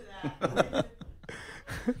lot into that.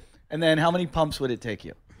 And then how many pumps would it take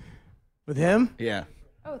you? With him? Yeah.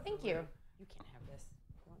 Oh, thank you. You can't have this.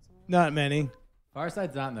 Not many.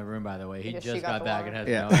 Farside's not in the room, by the way. He Because she just got got the back water. and has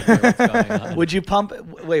Yeah. no idea what's going on. Would you pump?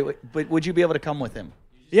 Wait, but would you be able to come with him?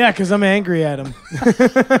 Yeah, because I'm angry at him.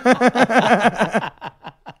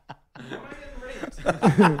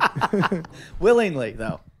 Willingly,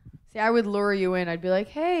 though. See, I would lure you in. I'd be like,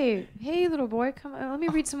 hey, little boy, come on. Let me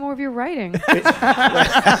read some more of your writing. We've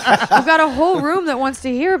got a whole room that wants to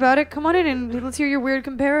hear about it. Come on in and let's hear your weird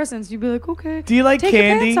comparisons. You'd be like, okay. Do you like Take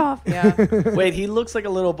candy? your pants off. Yeah. Wait, he looks like a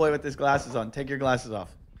little boy with his glasses on. Take your glasses off.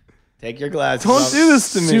 Take your glasses Don't off. do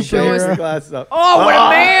this to me. Take your Superhero. glasses off. Oh, what a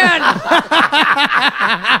man!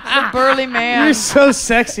 The burly man. You're so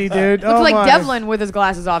sexy, dude. Looks Oh like my. Devlin with his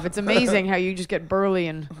glasses off. It's amazing how you just get burly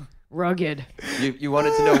and rugged. You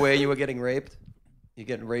wanted to know where you were getting raped? You're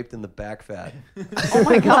getting raped in the back fat. Oh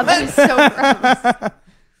my God, that is so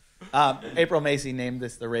gross. April Macy named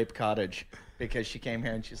this the Rape Cottage because she came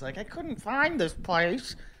here and she's like, I couldn't find this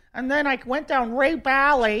place. And then I went down Rape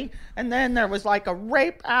Alley, and then there was like a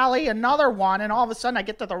Rape Alley, another one, and all of a sudden I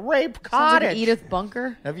get to the Rape Sounds like Cottage. an Edith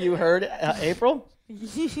Bunker. Have you heard April?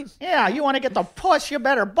 Yeah, you want to get the puss, you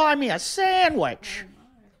better buy me a sandwich.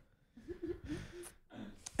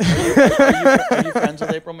 Are you friends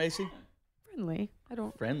with April Macy? Friendly. I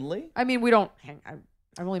don't. Friendly? I mean, we don't hang.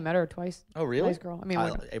 I've only met her twice. Oh, really? Nice girl. I mean,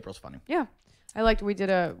 when- April's funny. yeah. I liked. We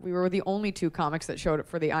were the only two comics that showed up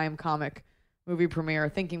for the I Am Comic movie premiere,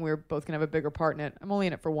 thinking we were both gonna have a bigger part in it. I'm only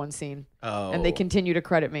in it for one scene, Oh. and they continue to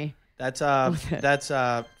credit me. That's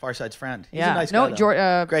Farside's friend. He's Yeah. a nice no, guy.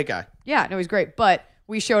 Though. Great guy. Yeah, no, he's great. But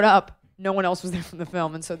we showed up. No one else was there from the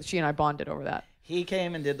film, and so she and I bonded over that. He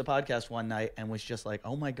came and did the podcast one night and was just like,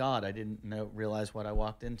 "Oh my god, I didn't realize what I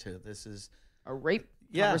walked into. This is A rape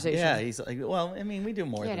yeah, conversation. yeah." He's like, "Well, I mean, we do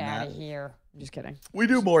more Get than out that. of here. I'm just kidding. We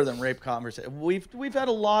do more than rape conversation. We've had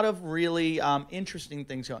a lot of really interesting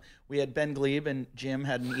things going. We had Ben Glebe and Jim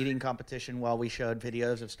had an eating competition while we showed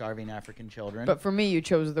videos of starving African children. But for me, you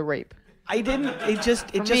chose the rape. I didn't. For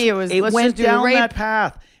me, it was, let's went just do down rape. that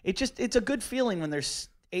path. It's a good feeling when there's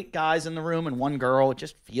 8 guys in the room and 1 girl. It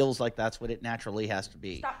just feels like that's what it naturally has to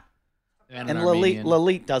be. And And an Armenian.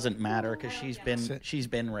 Lalit doesn't matter because she's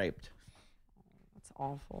been raped That's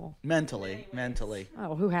awful. mentally.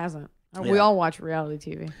 Oh, who hasn't? Oh, Yeah. We all watch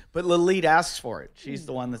reality TV. But Lalit asks for it. She's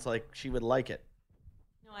the one that's like she would like it.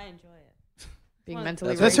 No, I enjoy it. Being Well,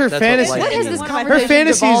 mentally That's raped. her fantasy. What has means. this One of my Her conversation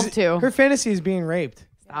fantasy devolved to? her fantasy is being raped.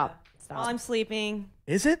 Stop. While I'm sleeping.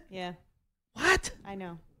 Is it? Yeah, What? I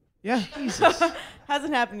know. Yeah.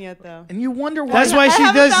 Hasn't happened yet though. And you wonder why. That's why I she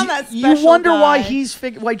haven't does. found that You special wonder why guy.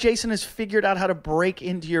 why Jason has figured out how to break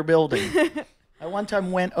into your building. I one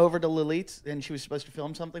time went over to Lilith's and she was supposed to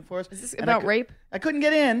film something for us. Is this and I about cou- rape? I couldn't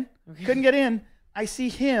get in. Couldn't get in. I see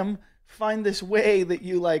him find this way that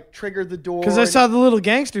you like trigger the door. Because I saw the little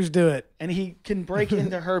gangsters do it. and he can break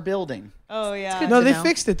into her building. Oh yeah. good No, to they know.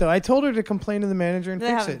 fixed it though. I told her to complain to the manager and They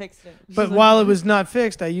fix haven't it. fixed it. But while it was not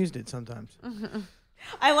fixed, I used it sometimes.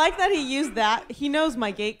 I like that he used that. He knows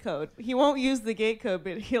my gate code. He won't use the gate code,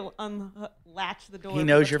 but he'll unlatch the door. He from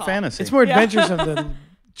knows the your top. fantasy. It's more adventuresome than.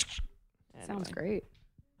 Sounds great.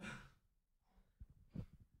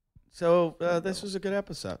 So this was a good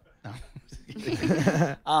episode. No.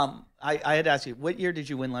 I had asked you, what year did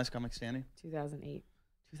you win Last Comic Standing? 2008.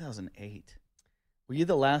 2008. Were you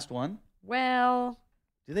the last one? Well,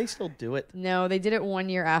 Do they still do it? no, they did it 1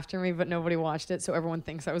 year after me, but nobody watched it, so everyone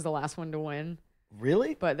thinks I was the last one to win.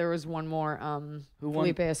 Really? But there was one more, Who won?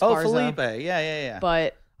 Felipe Esparza. Oh, Felipe. Yeah.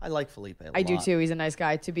 But I like Felipe a lot. I do too. He's a nice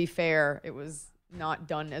guy. To be fair, it was not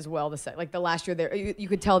done as well. Like the last year, there you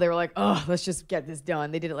could tell they were like, "Oh, let's just get this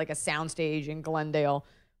done." They did it like a soundstage in Glendale,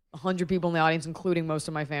 100 people in the audience, including most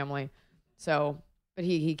of my family. So, but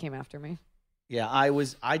he came after me. Yeah,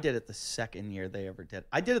 I did it the second year they ever did.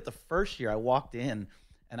 I did it the first year. I walked in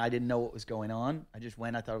and I didn't know what was going on. I just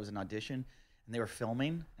went. I thought it was an audition, and they were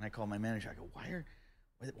filming. And I called my manager. I go,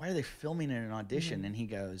 why are they filming in an audition? Mm-hmm. And he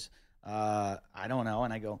goes, I don't know.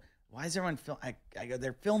 And I go, why is everyone filming? I go,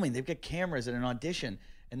 they're filming. They've got cameras at an audition.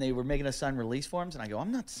 And they were making us sign release forms. And I go,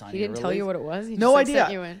 I'm not signing. He didn't tell you what it was. He No just, like, idea.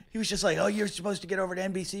 sent you in. He was just like, oh, you're supposed to get over to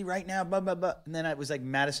NBC right now, blah, blah, blah. And then it was like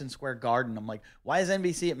Madison Square Garden. I'm like, why is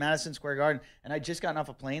NBC at Madison Square Garden? And I just gotten off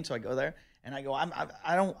a plane, so I go there. And I go,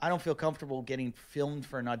 I don't feel comfortable getting filmed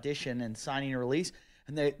for an audition and signing a release.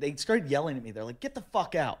 And they started yelling at me. They're like, get the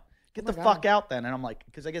fuck out. Get the fuck out then. And I'm like,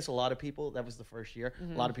 because I guess a lot of people, that was the first year,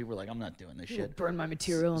 a lot of people were like, I'm not doing this shit. Burn my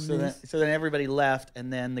material on So this. then everybody left,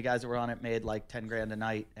 and then the guys that were on it made like 10 grand a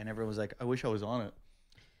night, and everyone was like, I wish I was on it.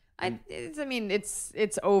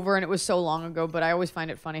 It's over, and it was so long ago. But I always find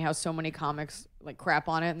it funny how so many comics like crap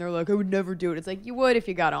on it, and they're like, I would never do it. It's like you would if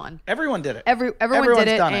you got on. Everyone did it. Everyone Everyone's did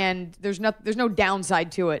it, done and there's no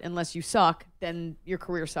downside to it unless you suck. Then your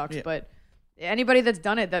career sucks. Yeah. But anybody that's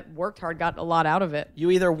done it that worked hard got a lot out of it.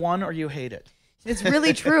 You either won or you hate it. It's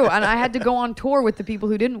really true, and I had to go on tour with the people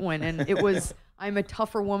who didn't win, and it was I'm a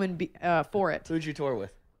tougher woman for it. Who'd you tour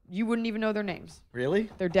with? You wouldn't even know their names.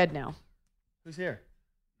 Really? They're dead now. Who's here?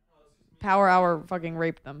 Power Hour fucking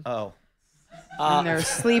raped them, Oh. and they're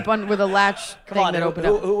asleep with a latch Come thing on, that who, opened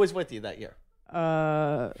who, up. who was with you that year?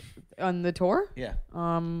 On the tour, Yeah.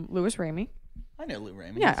 Louis Ramey. I know Lou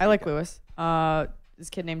Raymond. Yeah, He's a I good like guy. Louis.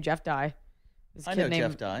 This kid named Jeff Dye. This I kid know named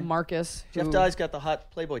Jeff Dye. Marcus. Jeff who- Dye's got the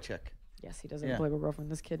hot Playboy chick. Yes, he does have Yeah. a Playboy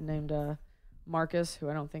girlfriend. This kid named Marcus,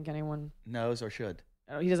 who I don't think anyone. Knows or should.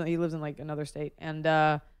 He doesn't. He lives in like another state. And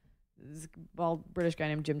this bald British guy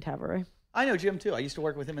named Jim Tavares. I know Jim too. I used to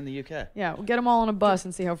work with him in the UK. Yeah, we'll get them all on a bus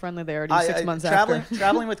and see how friendly they are. Do 6 months traveling, after.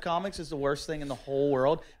 traveling with comics is the worst thing in the whole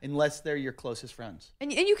world unless they're your closest friends.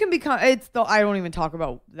 And you can become. I don't even talk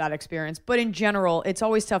about that experience, but in general, it's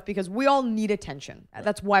always tough because we all need attention.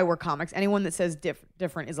 That's why we're comics. Anyone that says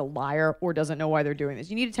different is a liar or doesn't know why they're doing this.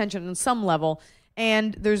 You need attention on some level.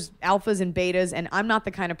 And there's alphas and betas, and I'm not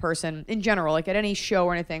the kind of person in general, like at any show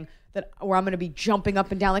or anything, where I'm going to be jumping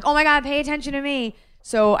up and down, like, oh my God, pay attention to me.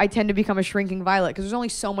 So I tend to become a shrinking violet because there's only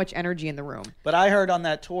so much energy in the room. But I heard on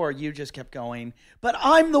that tour, you just kept going, but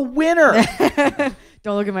I'm the winner.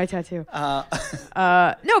 Don't look at my tattoo.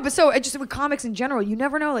 No, but so just with comics in general, you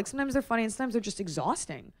never know. Like sometimes they're funny and sometimes they're just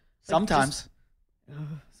exhausting. Like, Sometimes.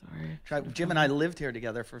 Sorry. Jim and I lived here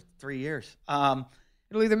together for 3 years.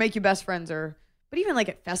 It'll either make you best friends but even like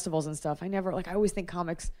at festivals and stuff, I always think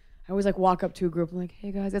comics, I always like walk up to a group and like,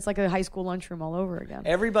 hey guys, it's like a high school lunchroom all over again.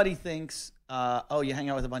 Everybody thinks, you hang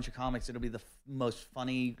out with a bunch of comics, it'll be the most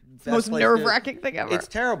funny, best Most place to- nerve-wracking thing ever. It's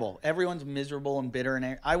terrible. Everyone's miserable and bitter.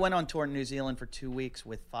 And I went on tour in New Zealand for 2 weeks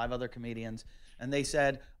with 5 other comedians, and they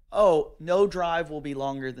said, oh, no drive will be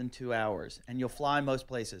longer than 2 hours, and you'll fly most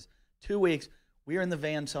places. 2 weeks. We are in the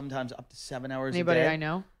van sometimes up to 7 hours Anybody a day. I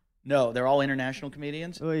know? No, they're all international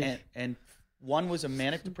comedians. Oy. And one was a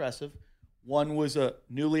manic depressive. One was a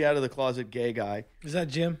newly out of the closet gay guy. Is that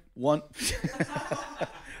Jim? One that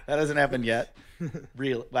hasn't happened yet.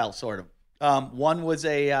 Well, sort of. One was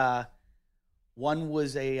a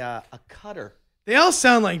cutter. They all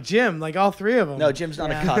sound like Jim, like all three of them. No, Jim's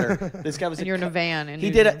not Yeah. a cutter. This guy was. And you're in a van. And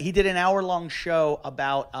He did an hour-long show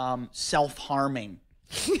about self-harming.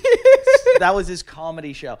 That was his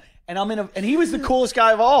comedy show, and and he was the coolest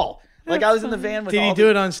guy of all. Like I was in the van with. Did he do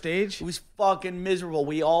it on stage? It was fucking miserable.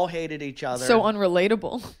 We all hated each other. So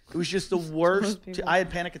unrelatable. It was just the worst. people. I had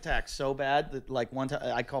panic attacks so bad that like one time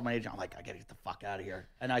I called my agent. I'm like, I gotta get the fuck out of here.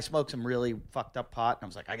 And I smoked some really fucked up pot, and I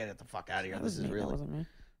was like, I gotta get the fuck out of here. This is That really. wasn't me.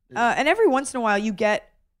 And every once in a while, you get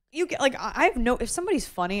like I have no. If somebody's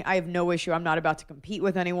funny, I have no issue. I'm not about to compete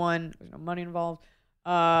with anyone. There's no money involved.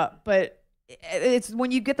 But it's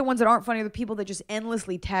when you get the ones that aren't funny, the people that just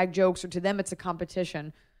endlessly tag jokes, or to them it's a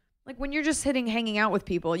competition. Like when you're just hanging out with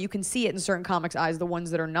people, you can see it in certain comics' eyes, the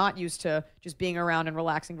ones that are not used to just being around and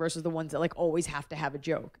relaxing versus the ones that like always have to have a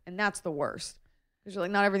joke. And that's the worst. Because you're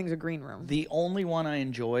like, not everything's a green room. The only one I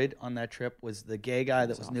enjoyed on that trip was the gay guy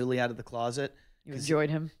that was newly out of the closet. You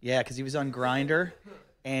enjoyed him? Yeah, because he was on Grindr,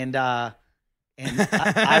 and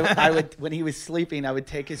I would, when he was sleeping, I would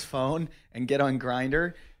take his phone and get on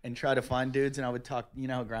Grindr and try to find dudes, and I would talk. You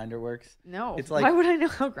know how Grindr works? No. It's like, why would I know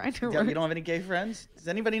how Grindr works? You don't have any gay friends? Does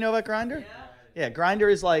anybody know about Grindr? Yeah,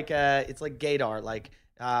 Grindr is like it's like gaydar. Like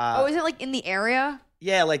oh, is it like in the area?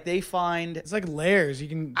 yeah, like they find. It's like layers. You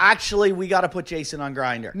can. Actually, we got to put Jason on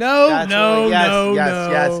Grindr. No, That's no, where- yes, no, yes,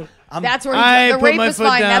 no. yes. That's where I the put rape my is foot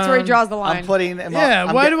fine. That's where he down. draws the line. I'm putting him. Yeah.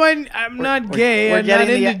 I'm Why get- do I? I'm not gay. We're I'm not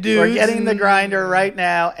getting into the dudes. we're getting the and- Grinder right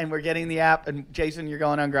now, and we're getting the app. And Jason, you're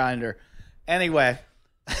going on Grinder. Anyway,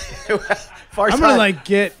 Farzad, I'm gonna like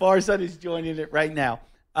get. Farzad is joining it right now.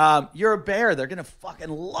 You're a bear. They're gonna fucking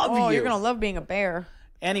love Oh, you. you're gonna love being a bear.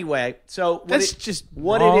 Anyway, so what That's it, just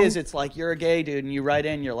what wrong. it is. It's like you're a gay dude, and you write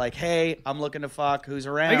in. You're like, hey, I'm looking to fuck. Who's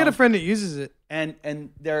around? I got a friend that uses it. and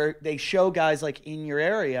they show guys like in your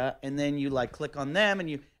area, and then you like click on them, and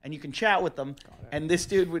you can chat with them. And this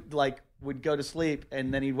dude would go to sleep,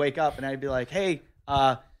 and then he'd wake up, and I'd be like, hey,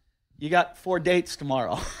 you got 4 dates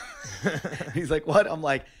tomorrow. He's like, what? I'm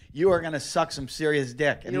like, you are gonna suck some serious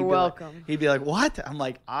dick. And You're he'd be like- welcome. he'd be like, what? I'm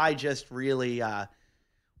like, I just really,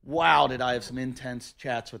 wow, did I have some intense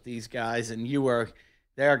chats with these guys, and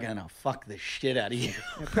they're gonna fuck the shit out of you.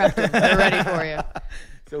 Prepped them. They're ready for you.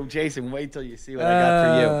 So Jason, wait till you see what I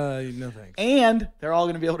got for you. No thanks. And they're all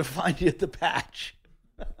going to be able to find you at the patch.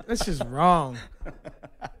 That's just wrong.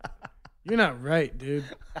 You're not right, dude.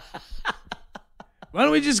 Why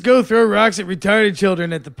don't we just go throw rocks at retarded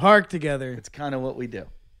children at the park together? It's kind of what we do.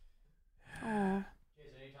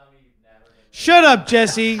 Shut up,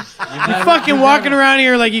 Jesse. You're fucking walking around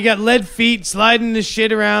here like you got lead feet, sliding this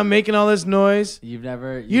shit around, making all this noise. You've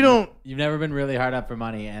never You've never been really hard up for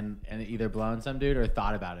money and either blown some dude or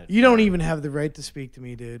thought about it. You don't even have the right to speak to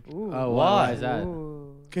me, dude. Oh, why is that?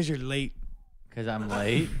 Because you're late. Because I'm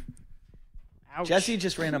late. Jesse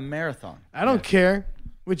just ran a marathon. I don't care.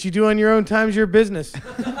 What you do on your own time's your business.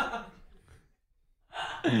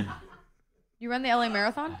 You run the LA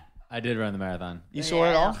Marathon? I did run the marathon. You saw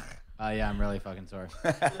it all? Yeah, I'm really fucking sore.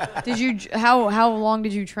 Did you? How long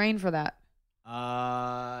did you train for that?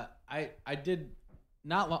 I did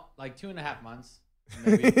not like 2.5 months.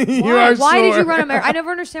 Maybe. You are Why did sore. you run a marathon? I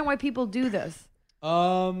never understand why people do this. I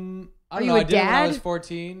don't Are know. you a I did it when I dad? was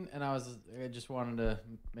 14, and I just wanted to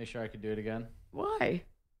make sure I could do it again. Why?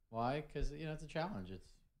 Why? Because it's a challenge.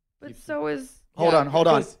 But so is Hold on.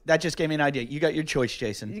 because- That just gave me an idea. You got your choice,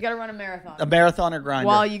 Jason. you got to run a marathon. A marathon or grinder?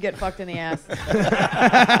 While you get fucked in the ass.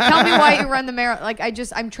 Tell me why you run the marathon. Like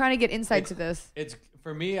I'm trying to get insight to this. It's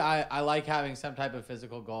for me. I like having some type of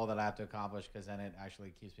physical goal that I have to accomplish because then it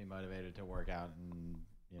actually keeps me motivated to work out and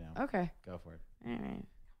Okay. go for it. All right.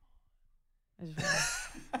 I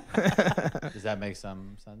just- Does that make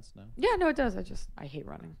some sense? No. Yeah, no, it does. I hate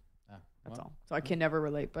running. Oh, That's well. all. So I can never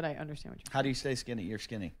relate, but I understand what you're saying. How do you stay skinny? You're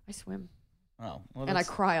skinny. I swim. Oh, well, And I that's-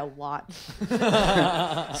 cry a lot.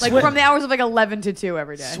 Like from the hours of like 11 to 2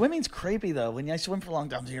 every day. Swimming's creepy though. When I swim for a long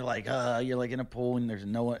time, you're like in a pool and there's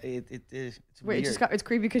no one. It's Wait, weird. it's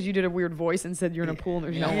creepy because you did a weird voice and said you're in a pool and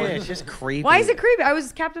there's no yeah, one. it's just creepy. Why is it creepy? I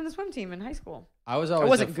was captain of the swim team in high school. I was always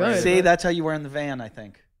wasn't afraid. good. See, that's how you were in the van, I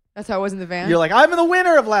think. That's how I was in the van. You're like, I'm the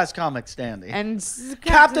winner of Last Comic Standing. and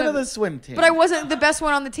Captain of the swim team. But I wasn't the best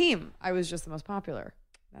one on the team. I was just the most popular.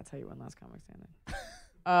 That's how you won Last Comic Standing.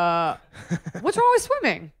 What's wrong with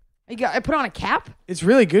swimming? I put on a cap. It's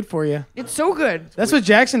really good for you. It's so good. That's what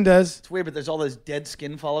Jackson does. It's weird, but there's all those dead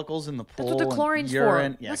skin follicles in the pool. That's what the and chlorine's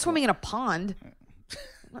urine. for. Yeah, Not swimming in a pond.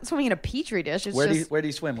 Not swimming in a petri dish. It's Where do just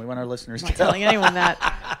you swim? We want our listeners I'm to not telling anyone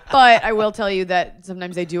that. But I will tell you that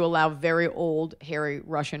sometimes they do allow very old, hairy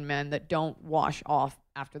Russian men that don't wash off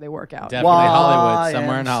after they work out. Definitely Hollywood.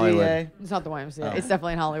 Somewhere in YMCA. Hollywood. It's not the YMCA. Oh. It's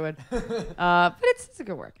definitely in Hollywood. But it's a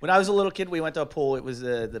good work. When I was a little kid, we went to a pool. It was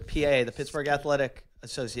the PA, the Pittsburgh Athletic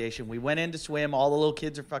Association. We went in to swim. All the little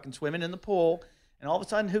kids are fucking swimming in the pool. And all of a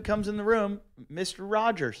sudden, who comes in the room? Mr.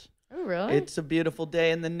 Rogers. Oh, really? It's a beautiful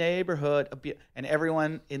day in the neighborhood. And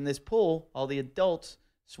everyone in this pool, all the adults,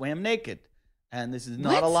 swam naked. And this is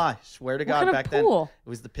not What? a lie. Swear to What God, kind of back pool? then, it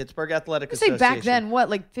was the Pittsburgh Athletic I say Association. back then, what,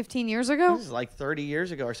 like 15 years ago? This is like 30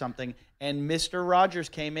 years ago or something. And Mr. Rogers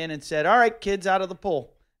came in and said, all right, kids, out of the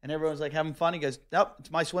pool. And everyone's like having fun. He goes, nope, it's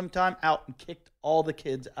my swim time, out, and kicked all the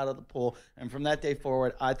kids out of the pool. And from that day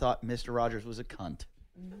forward, I thought Mr. Rogers was a cunt.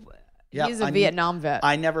 Yeah, He's a Vietnam vet.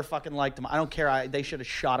 I never fucking liked him. I don't care. They should have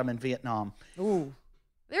shot him in Vietnam. Ooh.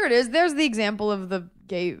 There it is. There's the example of the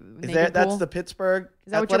gay naked That's pool. the Pittsburgh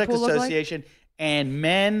Is that what your Athletic pool looked like? Association, and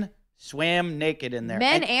men swam naked in there.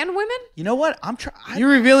 Men and women? You know what? I'm trying. You're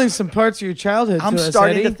revealing some parts of your childhood. I'm to us,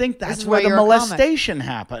 starting Eddie. to think This that's is where why the you're a comic. molestation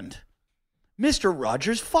happened. Mr.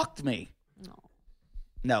 Rogers fucked me.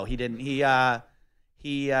 No, he didn't. He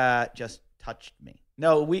just touched me.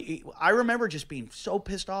 No, I remember just being so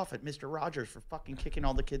pissed off at Mr. Rogers for fucking kicking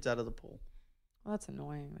all the kids out of the pool. Well, that's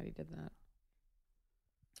annoying that he did that.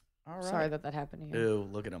 All right. Sorry that happened to you. Ooh,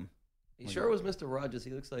 look at him. You sure it was Mr. Rogers?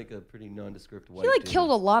 He looks like a pretty nondescript white He like dude.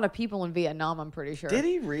 killed a lot of people in Vietnam, I'm pretty sure. Did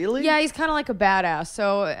he really? Yeah, he's kind of like a badass.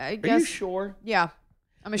 So I Are guess you sure? yeah.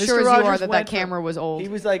 I'm as Mr. sure as you are Rogers that went camera was old. He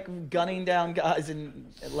was like gunning down guys in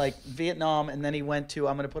like Vietnam, and then he went to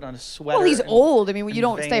I'm gonna put on a sweater. Well, he's and- old. I mean, you and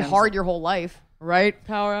don't stay Vans. hard your whole life, right?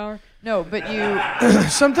 Power hour. No, but you.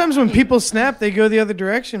 Sometimes when people snap, they go the other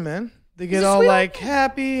direction, man. They get a all sweet like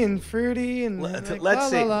happy and fruity and Let's like, la,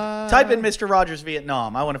 see. la, la. Type in Mr. Rogers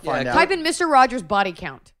Vietnam. I want to find out. Type in Mr. Rogers body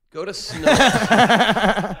count. Go to Snow.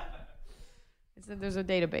 There's a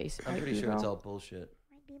database. I'm pretty sure it's all bullshit.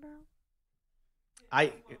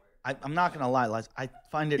 I'm not gonna lie, Les. I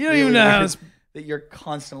find it You don't really even know how weird to that you're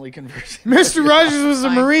constantly conversing. Mr. Rogers was a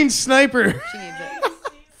Fine. Marine sniper. She needs it.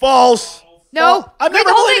 False. No, I'm wait never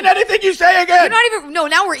the whole believing thing. anything you say again. You're not even. No,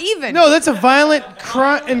 now we're even. No, that's a violent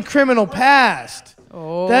and criminal past.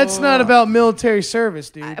 Oh. That's not about military service,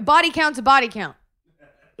 dude. A body count's a body count.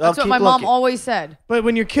 Well, That's what keep my mom looking. always said. But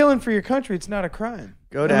when you're killing for your country, it's not a crime.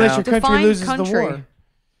 Go Unless down. your country Define loses country. the war.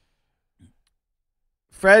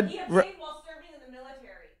 Fred. while serving in the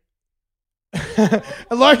military.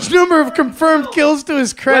 A large number of confirmed kills to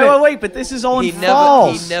his Wait, credit. wait, but this is all He in never,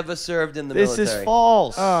 false. he never served in the This military. is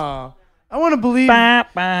false. Oh, I want to believe. Ba,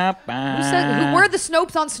 ba, Who ba. said? Where are the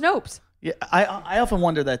Snopes on Snopes? Yeah, I often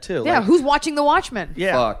wonder that too. Yeah, Like, who's watching The Watchmen?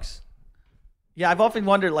 yeah, Fox. yeah. I've often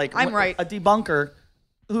wondered, like, I'm right. A debunker,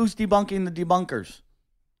 who's debunking the debunkers?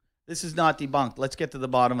 This is not debunked. Let's get to the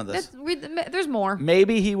bottom of this. There's more.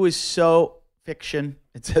 Maybe he was so fiction.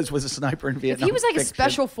 It says was a sniper in If Vietnam. he was like a fiction.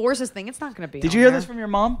 special forces thing, it's not going to be. Did on you hear there. this from your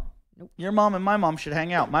mom? Nope. Your mom and my mom should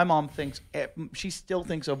hang out. My mom thinks she still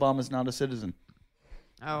thinks Obama's not a citizen.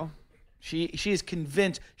 Oh, She is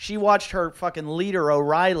convinced. She watched her fucking leader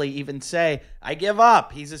O'Reilly even say, "I give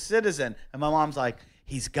up. He's a citizen." And my mom's like,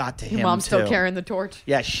 "He's got to your him mom's still too." carrying the torch.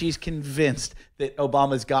 Yeah, she's convinced that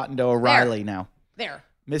Obama's gotten to O'Reilly now. There.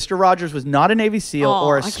 Mr. Rogers was not a Navy SEAL Aw,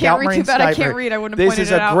 or a I can't Scout read Marine too bad I sniper. can't read. I wouldn't have This pointed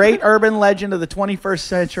is it a out. great urban legend of the 21st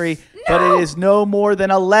century, but it is no more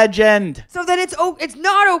than a legend. So then it's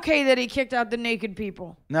not okay that he kicked out the naked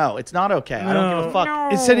people. No, it's not okay. I don't give a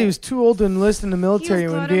fuck. It said he was too old to enlist in the military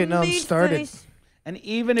when Vietnam started. And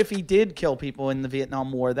even if he did kill people in the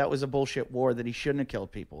Vietnam War, that was a bullshit war that he shouldn't have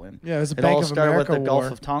killed people in. Yeah, it was a It Bank all of started America with the Gulf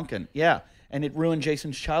war. of Tonkin. Yeah, and it ruined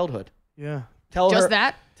Jason's childhood. Yeah. Tell Just her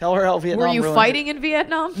that? Tell her how Vietnam. Were you ruined fighting in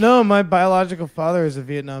Vietnam? No, my biological father is a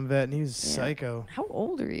Vietnam vet, and he was psycho. How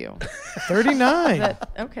old are you? 39.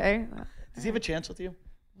 Okay. Does he have a chance with you?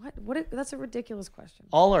 What? That's a ridiculous question.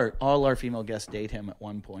 All our female guests date him at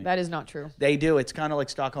one point. That is not true. They do. It's kind of like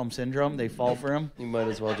Stockholm syndrome. They fall for him. You might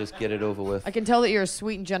as well just get it over with. I can tell that you're a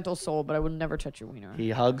sweet and gentle soul, but I would never touch your wiener. He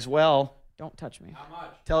hugs well. Don't touch me.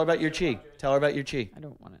 Tell her about your chi. Tell her about your chi. I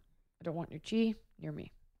don't want it. I don't want your chi near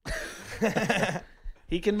me.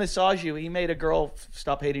 He can massage you. He made a girl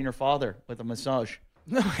stop hating her father with a massage.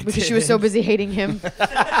 No, I Because she was so didn't. busy hating him.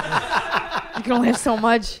 You can only have so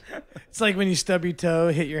much. It's like when you stub your toe,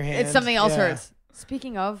 hit your hand. It's something else Yeah. hurts.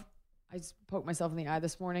 Speaking of, I just poked myself in the eye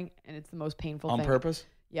this morning, and it's the most painful On thing. purpose?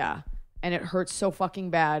 Yeah. And it hurts so fucking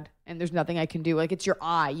bad, and there's nothing I can do. Like, it's your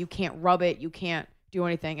eye. You can't rub it. You can't do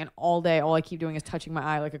anything. And all day, all I keep doing is touching my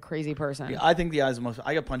eye like a crazy person. Yeah, I think the eye's the most.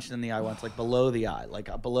 I got punched in the eye once, like below the eye,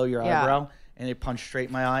 like below your Yeah. eyebrow, and it punched straight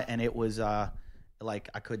in my eye, and it was like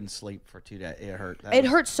I couldn't sleep for 2 days. It hurt. It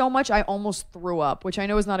hurt so much I almost threw up, which I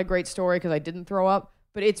know is not a great story because I didn't throw up,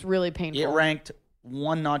 but it's really painful. It ranked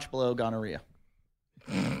one notch below gonorrhea.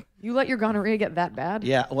 You let your gonorrhea get that bad?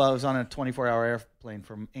 Yeah, well, I was on a 24-hour airplane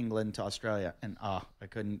from England to Australia, and I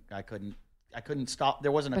couldn't stop.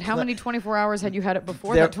 There wasn't a. But how many 24 hours had you had it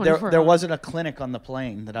before There, that 24 there hours? wasn't a clinic on the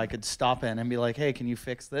plane that I could stop in and be like, "Hey, can you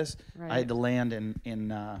fix this?" Right. I had to land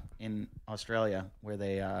in Australia where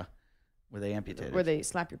they amputated. Where they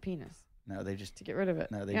slap your penis No, they just to get rid of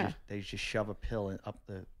it. no, yeah. they just shove a pill up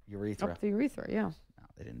the urethra. Up the urethra, yeah. No,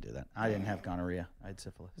 they didn't do that. I didn't have gonorrhea. I had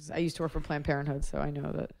syphilis. 'Cause I used to work for Planned Parenthood, so I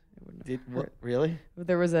know that it wouldn't Did have what, hurt. really?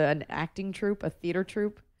 There was an acting troupe, a theater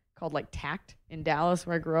troupe called like Tact in Dallas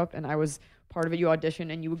where I grew up, and I was part of it. You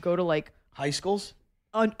audition and you would go to like High schools?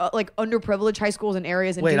 like underprivileged high schools and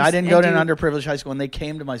areas. And Wait, do, I didn't go and to an do- underprivileged high school, and they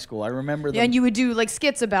came to my school. I remember them. Yeah, and you would do like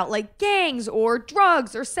skits about like gangs or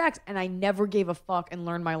drugs or sex, and I never gave a fuck and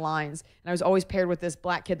learned my lines. And I was always paired with this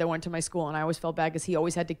black kid that went to my school, and I always felt bad because he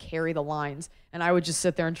always had to carry the lines, and I would just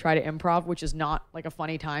sit there and try to improv, which is not like a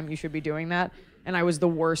funny time. You should be doing that. And I was the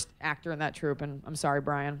worst actor in that troupe, and I'm sorry,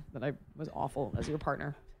 Brian, that I was awful as your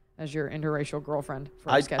partner, as your interracial girlfriend. For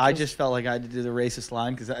our I sketches. just felt like I had to do the racist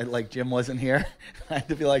line because like Jim wasn't here. I had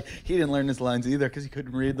to be like, he didn't learn his lines either because he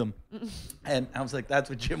couldn't read them. And I was like, that's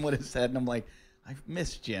what Jim would have said. And I'm like, I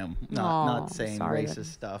miss Jim, not saying sorry racist that-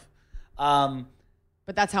 stuff.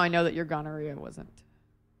 But that's how I know that your gonorrhea wasn't.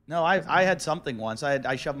 No, I had something once.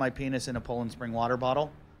 I shoved my penis in a Poland Spring water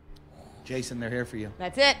bottle. Jason, they're here for you.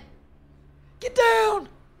 That's it. Get down.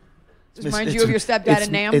 Just Miss- remind you it's- of your stepdad it's-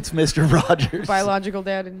 in Nam. It's Mr. Rogers. Biological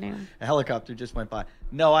dad in Nam. A helicopter just went by.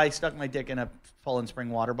 No, I stuck my dick in a Poland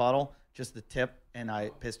Spring water bottle, just the tip, and I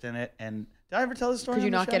pissed in it. And did I ever tell this story? Could you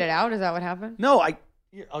on the not show? get it out? Is that what happened? No,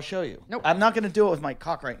 I'll show you. Nope. I'm not going to do it with my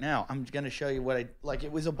cock right now. I'm going to show you what I like.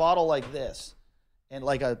 It was a bottle like this, and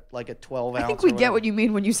like a 12 ounce. I think we get what you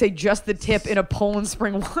mean when you say just the tip in a Poland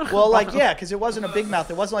Spring water. Well, like bottle. yeah, because it wasn't a big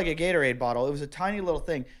mouth. It wasn't like a Gatorade bottle. It was a tiny little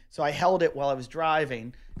thing. So I held it while I was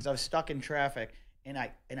driving because I was stuck in traffic, and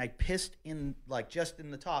I pissed in like just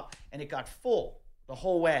in the top, and it got full the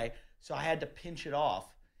whole way. So I had to pinch it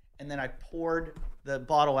off, and then I poured the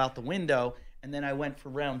bottle out the window, and then I went for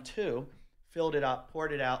round 2, filled it up,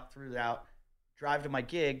 poured it out, threw it out, drive to my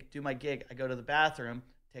gig, do my gig. I go to the bathroom,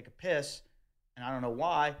 take a piss, and I don't know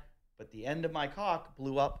why, but the end of my cock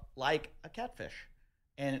blew up like a catfish.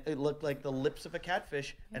 And it looked like the lips of a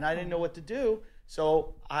catfish, and I didn't know what to do.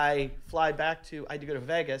 So I had to go to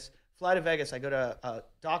Vegas. Fly to Vegas. I go to a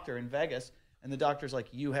doctor in Vegas, and the doctor's like,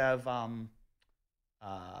 you have,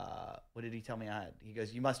 what did he tell me I had? He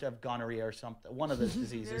goes, you must have gonorrhea or something, one of those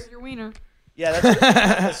diseases. There's your wiener. Yeah,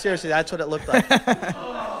 that's seriously, that's what it looked like.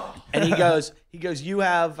 And he goes, you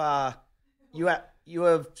have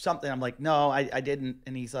something. I'm like, no, I didn't.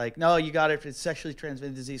 And he's like, no, you got it. It's sexually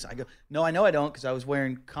transmitted disease. I go, no, I know I don't because I was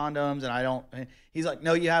wearing condoms and I don't. And he's like,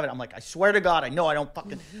 no, you have it. I'm like, I swear to God, I know I don't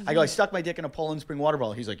fucking. I go, I stuck my dick in a Poland Spring water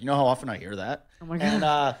bottle. He's like, you know how often I hear that? Oh my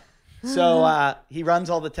God. And so he runs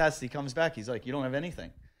all the tests. He comes back. He's like, you don't have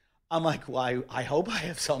anything. I'm like, well, I hope I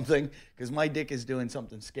have something because my dick is doing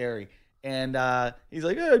something scary. And he's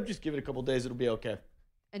like, just give it a couple days. It'll be okay.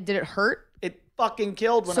 And did it hurt? It fucking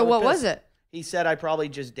killed when I So what pissed. was it? He said I probably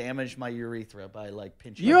just damaged my urethra by like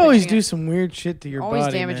pinching. You my always Pinching do it. some weird shit to your Always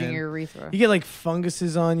body, damaging man. your urethra. You get like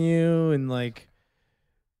funguses on you and like.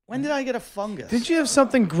 When did I get a fungus? Did you have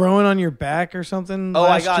something growing on your back or something Oh,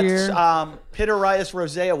 last I got year? pityriasis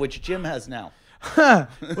rosea, which Jim has now.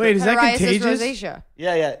 Wait, is that Psoriasis contagious? rosacea.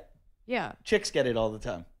 Yeah. Yeah. Chicks get it all the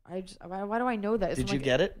time. Why do I know that? Did you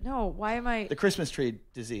get it? No. Why am I? The Christmas tree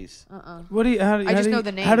disease. What do you? How, I how just do know you-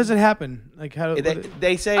 the name. How does it happen? Like how?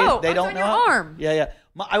 They say Oh, they it's don't on know. your how- arm. Yeah.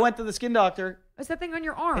 I went to the skin doctor, What's that thing on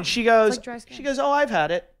your arm? and she It's goes, like dry skin. oh, I've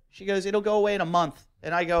had it. She goes, it'll go away in a month.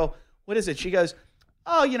 And I go, what is it? She goes,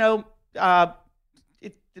 oh,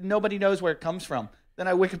 nobody knows where it comes from. Then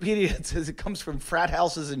I Wikipedia, it says it comes from frat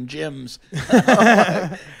houses and gyms.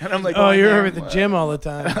 And I'm like, oh, you're yeah, over at the gym all the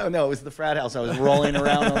time. Oh, no, it was the frat house. I was rolling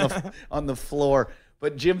around on the floor.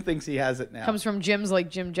 But Jim thinks he has it now. Comes from gyms like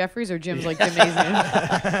Jim Jeffries or gyms like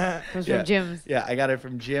Gymnasium? Comes Yeah. from gyms. Yeah, I got it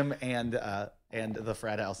from Jim and the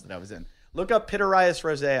frat house that I was in. Look up pityriasis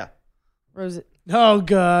rosea. Rose. Oh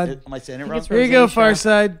God. Am I saying it think wrong? it's Here you go, rosacea. Far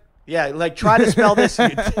Side. Yeah, like try to spell this.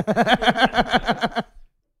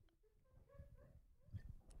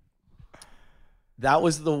 That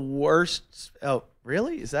was the worst. Oh,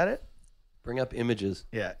 really? Is that it? Bring up images.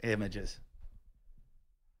 Yeah, images.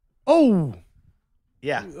 Oh,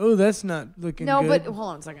 Yeah. oh, that's not looking No, good. but hold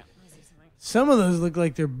on a second. Let me see something. Some of those look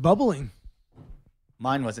like they're bubbling.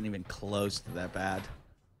 Mine wasn't even close to that bad.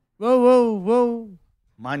 Whoa, whoa, whoa.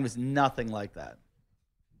 Mine was nothing like that.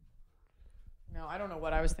 No, I don't know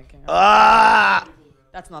what I was thinking. Of. Ah!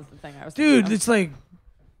 That's not the thing I was thinking. Dude, of. it's like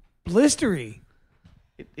blistery.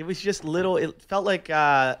 It was just little. It felt like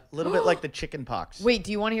a little bit like the chicken pox. Wait,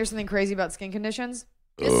 do you want to hear something crazy about skin conditions?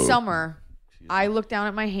 This summer, I looked down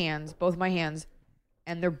at my hands, both my hands,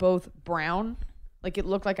 and they're both brown. Like it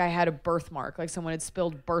looked like I had a birthmark, like someone had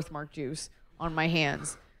spilled birthmark juice on my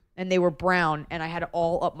hands. And they were brown, and I had it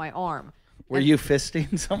all up my arm. Were you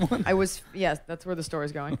fisting someone? I was, yes, that's where the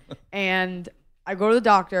story's going. And I go to the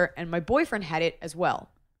doctor, and my boyfriend had it as well,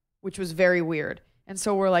 which was very weird. And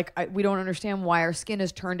so we're like, we don't understand why our skin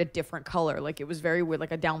has turned a different color. Like it was very weird,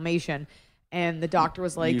 like a Dalmatian. And the doctor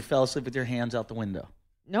was like, You fell asleep with your hands out the window.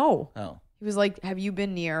 no. Oh. He was like, have you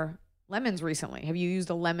been near lemons recently. Have you used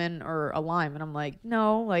a lemon or a lime? And I'm like,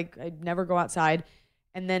 no, like I'd never go outside.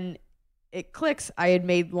 And then it clicks. I had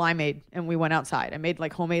made limeade and we went outside. I made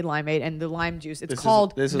like homemade limeade and the lime juice. It's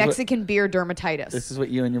called Mexican beer dermatitis. This is what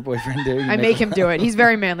you and your boyfriend do. I make him do it. He's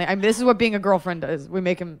very manly. I mean, this is what being a girlfriend does. We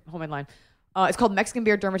make him homemade lime. It's called Mexican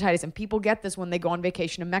beer dermatitis, and people get this when they go on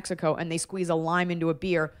vacation in Mexico and they squeeze a lime into a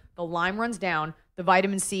beer. The lime runs down. The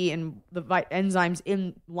vitamin C and the enzymes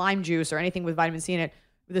in lime juice or anything with vitamin C in it,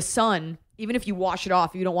 the sun, even if you wash it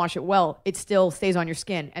off, if you don't wash it well, it still stays on your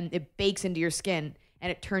skin and it bakes into your skin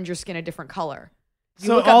and it turns your skin a different color. You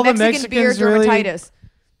So look all up the Mexican beer Mexicans really- dermatitis.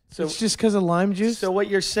 So, It's just because of lime juice. so what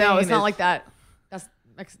you're saying No, it's not is, like that.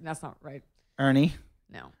 That's not right. Ernie,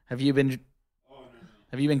 No. have you been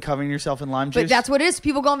covering yourself in lime juice? But that's what it is.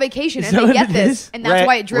 People go on vacation Is and that they what get it this, is? and that's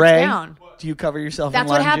why it drips Ray, down. Do you cover yourself That's in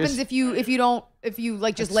what lime happens juice? if you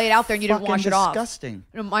like just lay it out there and you didn't Fucking wash it off. disgusting.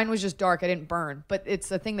 No, mine was just dark. I didn't burn, but it's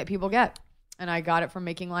a thing that people get, and I got it from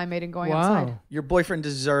making limeade and going outside. Wow. Your boyfriend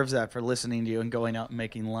deserves that for listening to you and going out and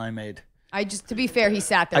making limeade. To be fair, he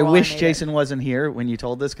sat there. I while wish made Jason wasn't here when you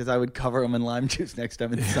told this because I would cover him in lime juice next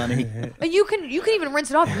time it's sunny. it. But you can even rinse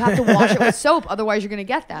it off. You have to wash it with soap, otherwise you're gonna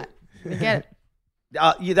get that. You're gonna get it.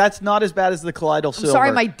 That's not as bad as the colloidal I'm silver.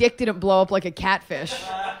 sorry, my dick didn't blow up like a catfish.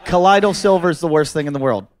 colloidal silver is the worst thing in the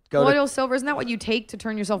world. Colloidal silver, isn't that what you take to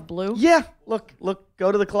turn yourself blue? Yeah, look, go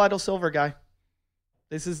to the colloidal silver guy.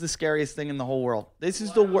 This is the scariest thing in the whole world. This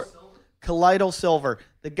is the worst. Colloidal silver.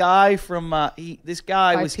 The guy from this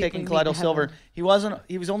guy Five was people taking meet in colloidal silver. heaven.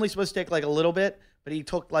 He was only supposed to take like a little bit, but he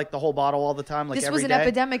took like the whole bottle all the time, like This every was an day.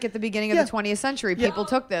 epidemic at the beginning of Yeah. the 20th century. Yeah. People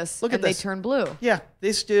took this Look at and they this. turned blue. Yeah,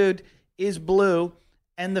 this dude is blue,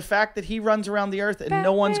 and the fact that he runs around the earth and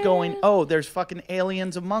no one's going, "Oh, there's fucking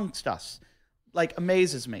aliens amongst us," like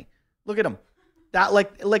amazes me. Look at him. That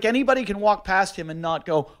like anybody can walk past him and not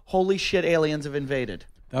go, "Holy shit, aliens have invaded."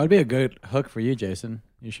 That would be a good hook for you, Jason.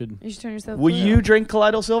 You should. You should turn yourself Will blue. you drink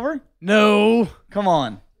colloidal silver? No. Come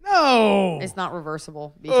on. No. It's not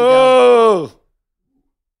reversible. BT Oh.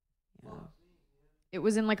 It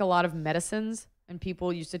was in like a lot of medicines, and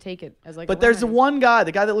people used to take it as like. But there's the one guy,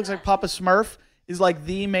 the guy that looks like Papa Smurf, is like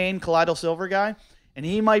the main colloidal silver guy, and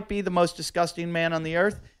he might be the most disgusting man on the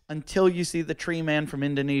earth until you see the tree man from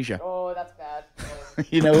Indonesia. Oh, that's bad.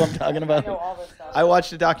 You know who I'm talking about? I know all this stuff. I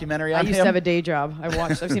watched a documentary I on used him. to have a day job.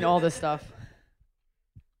 I've seen all this stuff.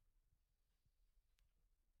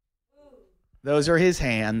 Those are his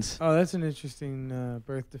hands. Oh, that's an interesting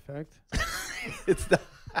birth defect. It's the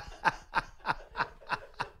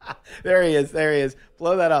There he is. There he is.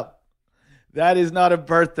 Blow that up. That is not a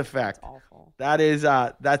birth defect. Awful. That is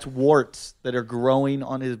that's warts that are growing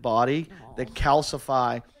on his body that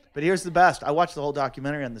calcify. But here's the best. I watched the whole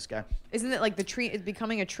documentary on this guy. Isn't it like the tree is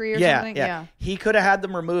becoming a tree or Yeah, something? yeah. He could have had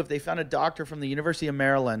them removed. They found a doctor from the University of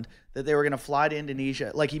Maryland that they were going to fly to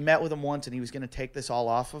Indonesia. Like he met with him once and he was going to take this all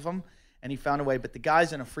off of him. And he found a way. But the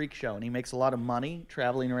guy's in a freak show and he makes a lot of money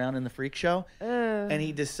traveling around in the freak show. And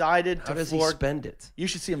he decided How to does he spend it? You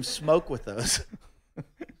should see him smoke with those.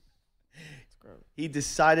 He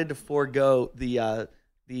decided to forego the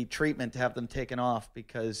treatment to have them taken off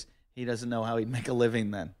because he doesn't know how he'd make a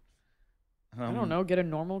living then. I don't know. Get a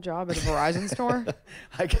normal job at a Verizon store.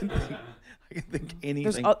 I can think There's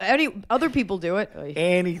anything. any other people do it. Ugh.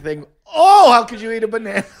 Anything. Oh, how could you eat a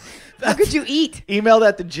banana? How could you eat? Email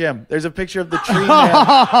that to Jim. There's a picture of the tree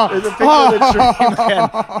man. There's a picture of the tree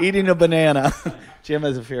man eating a banana. Jim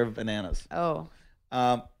has a fear of bananas. Oh,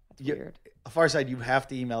 Weird. Farside, you have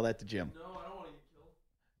to email that to Jim. No, I don't want to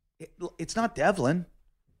get killed. It's not Devlin.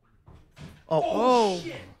 Oh.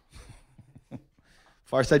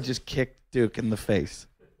 Farside just kicked Duke in the face.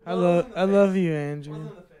 I love you, Andrew.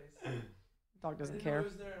 dog doesn't care.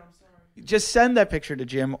 Just send that picture to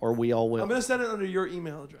Jim or we all will. I'm going to send it under your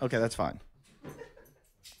email address. Okay, that's fine.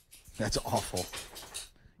 That's awful.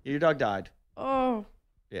 Your dog died. Oh,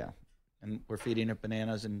 Yeah. And we're feeding it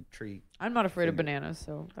bananas and tree. I'm not afraid of bananas,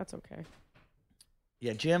 so that's okay.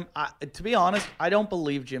 Yeah, Jim, to be honest, I don't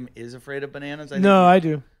believe Jim is afraid of bananas. I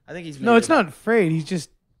do. I think he's No, made it's it up. not afraid.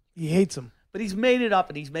 He hates them. But he's made it up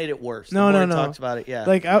and he's made it worse. No, the more no, he no. talks about it, yeah.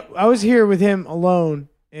 Like I was here with him alone,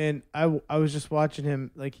 and I was just watching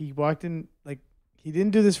him. Like he walked in, like he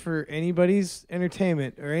didn't do this for anybody's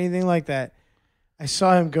entertainment or anything like that. I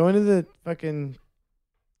saw him go into the fucking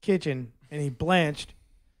kitchen and he blanched,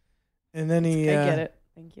 and then he I get it.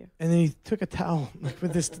 Thank you. and then he took a towel like,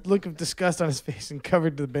 with this look of disgust on his face and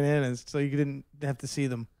covered the bananas so you didn't have to see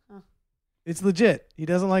them. Huh. It's legit. He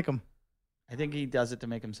doesn't like them. I think he does it to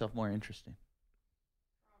make himself more interesting.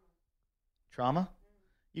 Trauma?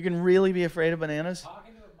 You can really be afraid of bananas?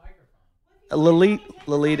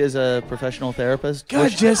 Lalit is a professional therapist.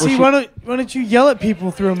 God, Jesse, why don't you yell at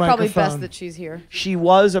people through a Probably microphone? best that she's here. She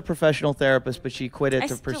was a professional therapist, but she quit it I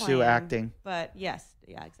to still pursue am, acting. But yes,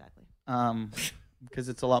 yeah, exactly. Because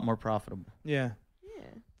it's a lot more profitable. Yeah.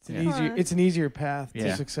 Yeah. It's an easier path Yeah. to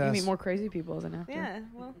You success. meet more crazy people as an actor. Yeah.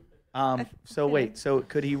 Well. So wait, so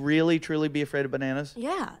could he really truly be afraid of bananas?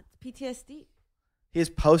 Yeah. PTSD. He has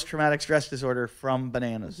post-traumatic stress disorder from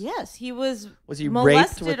bananas. Yes, he was. Was he raped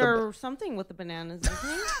molested with the or something with the bananas? Isn't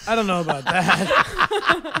he? I don't know about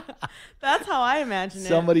that. That's how I imagine it.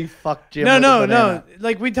 Somebody fucked Jim. No, with a no, banana. no.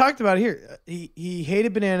 Like we talked about here, he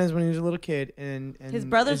hated bananas when he was a little kid, and His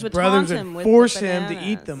brothers would taunt him with force the him to bananas.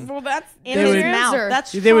 eat them. Well, that's in They his would- mouth. Answer.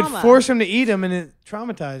 That's They would trauma. force him to eat them, and it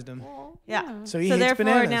traumatized him. Yeah. So he so hates therefore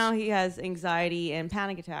bananas. now he has anxiety and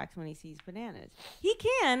panic attacks when he sees bananas. He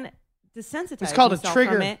can desensitize It's called a himself from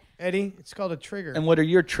trigger, it. Eddie. It's called a trigger. And what are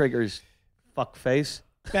your triggers? Fuck face.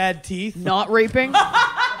 Bad teeth. not raping.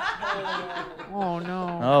 Oh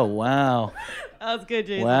no. Oh wow, That was good,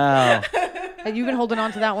 Jason. wow. Have you been holding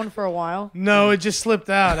on to that one for a while? No, it just slipped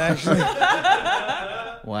out. Actually,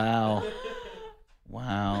 Wow.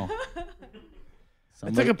 Wow.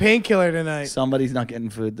 I took a painkiller tonight. Somebody's not getting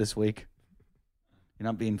food this week. You're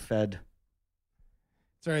not being fed.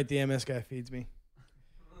 It's all right. The MS guy feeds me.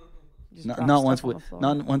 Just Not, drop not stuff once on we the floor.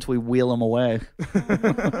 not once we wheel him away.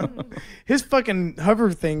 His fucking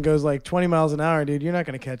hover thing goes like 20 miles an hour, dude. You're not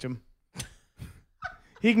gonna catch him.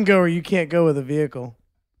 He can go where you can't go with a vehicle.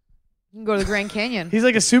 You can go to the Grand Canyon He's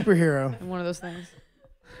like a superhero. in one of those things.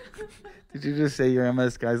 Did you just say your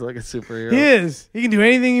MS guy's like a superhero? He is. He can do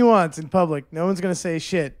anything he wants in public. No one's gonna say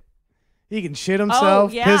shit. He can shit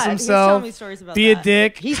himself, Oh, yeah. piss He was himself, telling me stories about be a that.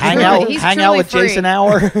 dick. He's Hang truly- out, he's hang out truly with free. Jason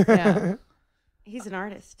Hour. Yeah. He's an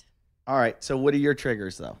artist. All right. So what are your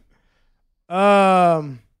triggers though?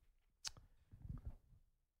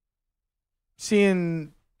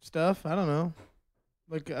 Seeing stuff. I don't know.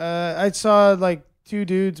 Like I saw like two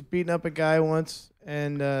dudes beating up a guy once,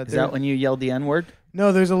 and Is that when you yelled the N word?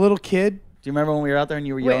 no, there's a little kid. Do you remember when we were out there and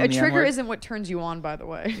you were Wait, yelling a the trigger N-word? isn't what turns you on, by the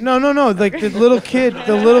way. No. Like the little kid.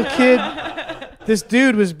 This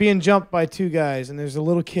dude was being jumped by two guys, and there's a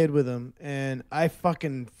little kid with him, and I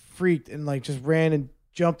fucking freaked and like just ran and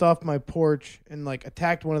jumped off my porch and like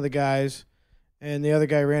attacked one of the guys, and the other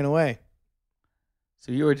guy ran away.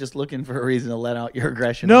 So you were just looking for a reason to let out your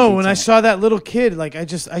aggression. No, and when beat I someone. saw that little kid, like I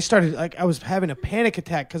started like I was having a panic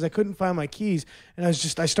attack because I couldn't find my keys, and I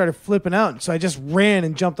started flipping out. So I just ran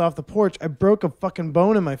and jumped off the porch. I broke a fucking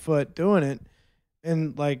bone in my foot doing it,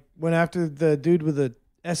 and like went after the dude with the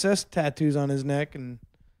SS tattoos on his neck and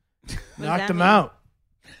knocked that him mean? out.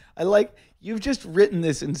 I like you've just written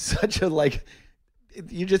this in such a like.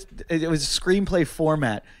 It was screenplay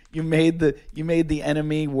format. You made the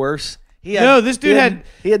enemy worse. He had, No, this dude had.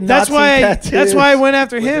 He had That's Nazi why. tattoos. That's why I went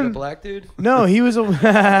after Was it a him. black dude? No, he was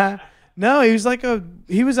a. No, he was like a.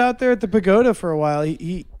 He was out there at the pagoda for a while.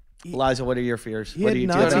 He Eliza, what are your fears? He What had do you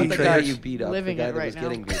do? Nazi Not Any the guy triggers? you beat up. Living the guy it that right was now.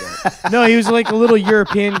 getting beat up. No, he was like a little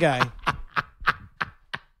European guy.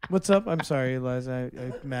 What's up? I'm sorry, Eliza.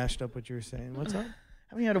 I mashed up what you were saying. What's up?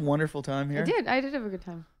 Haven't you had a wonderful time here? I did have a good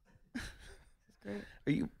time.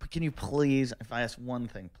 Can you please, if I ask one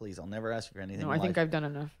thing, please, I'll never ask you for anything. No, I in think life. I've done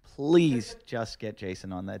enough. Please just get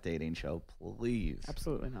Jason on that dating show, please.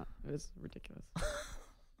 Absolutely not. It was ridiculous.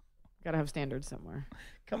 Gotta have standards somewhere.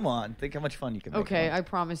 Come on, think how much fun you can make. Okay, it on. I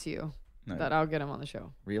promise you No. that I'll get him on the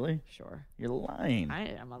show. Really? Sure. You're lying. I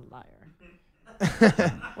am a liar.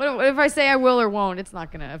 what if I say I will or won't? It's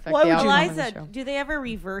not gonna affect Why the would you- outcome of the Eliza, show. do they ever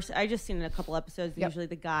reverse? I just seen in a couple episodes. Yep. Usually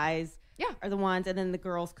the guys Yeah. are the ones, and then the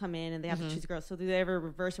girls come in and they have to choose girls. So do they ever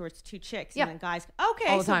reverse where it's two chicks Yeah. and then guys? Okay,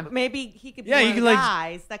 All the so time. maybe he could be Yeah, one you of could, the like,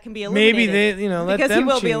 guys that can be eliminated. Maybe they, let because them he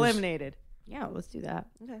will choose. be eliminated. Yeah, let's do that.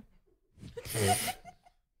 Okay.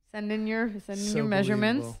 Send in your So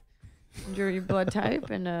measurements, believable. your blood type,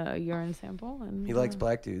 and a urine sample. And He likes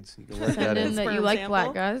black dudes. You can work that Send in in. that you Sperm like sample?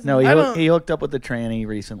 black guys. No, I don't- he hooked up with a tranny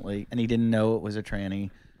recently, and he didn't know it was a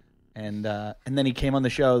tranny, and then he came on the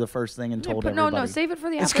show the first thing and Yeah, told but no, everybody. save it for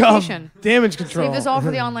the It's called application. damage control. Save this all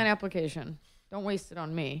for the online application. Don't waste it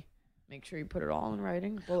on me. Make sure you put it all in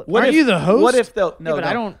writing. Bullet What Aren't if, you the host? What if though? No, but no.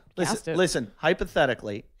 I don't listen, cast it. Listen,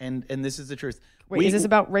 hypothetically, and this is the truth. Wait, is this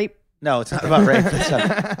about rape? No, it's not about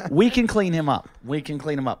rape. We can clean him up.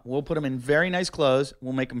 We'll put him in very nice clothes.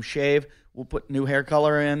 We'll make him shave. We'll put new hair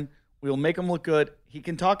color in. We'll make him look good. He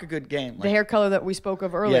can talk a good game. The hair color that we spoke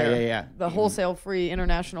of earlier. yeah. The wholesale free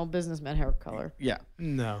international businessman hair color. Yeah.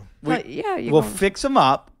 No. But yeah, you We'll go- fix him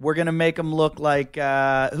up. We're gonna make him look like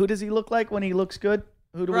who does he look like when he looks good?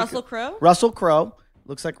 Who do Russell we? Crowe? Russell Crowe.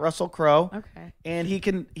 Looks like Russell Crowe. Okay. And he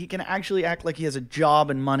can actually act like he has a job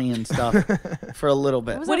and money and stuff for a little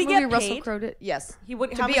bit. What was Would that he movie get Russell paid? Crowe did? Yes. He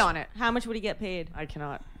would To be on it. How much would he get paid? I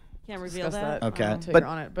cannot Can't reveal discuss that. Okay. Until But- you're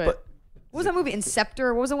on it. But what was that movie?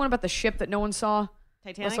 Inceptor. What was the one about the ship that no one saw?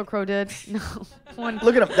 Titanic. Russell Crowe did. No. One.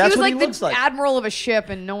 Look at him. That's he was what like he the looks like. admiral of a ship,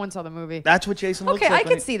 and no one saw the movie. That's what Jason looks Okay, like. I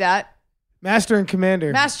when can see that. Master and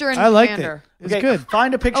Commander. Master and I liked Commander. it. It's Okay, good.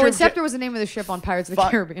 Find a picture Oh, of Inceptor was the name of the ship on Pirates of the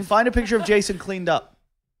Caribbean. Find a picture of Jason cleaned up.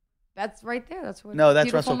 That's right there. That's what. No, that's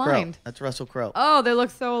Beautiful Russell Crowe. Mind. That's Russell Crowe. Oh, they look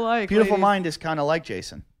so alike. Beautiful ladies. Mind is kind of like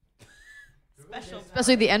Jason.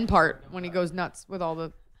 Especially the end part when he goes nuts with all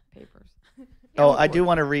the papers. Oh, I do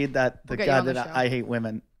want to read that. The We'll get you guy on the that show. I hate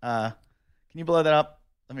women. Can you blow that up?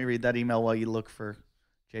 Let me read that email while you look for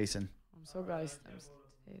Jason. I'm so glad I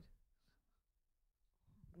stayed.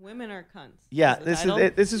 Women are cunts. Yeah, the this title.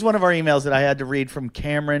 is this is one of our emails that I had to read from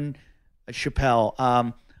Cameron Chappelle.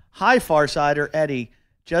 Hi, Farsider Eddie.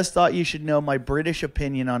 Just thought you should know my British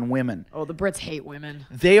opinion on women. Oh, the Brits hate women.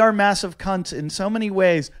 They are massive cunts in so many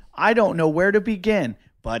ways. I don't know where to begin,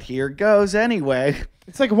 but here goes anyway.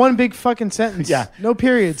 It's like one big fucking sentence. Yeah. No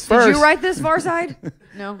periods. Did First- you write this, Farside?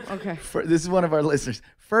 No. Okay. This is one of our listeners.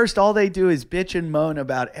 First, all they do is bitch and moan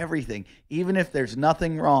about everything, even if there's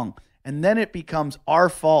nothing wrong. And then it becomes our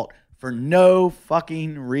fault for no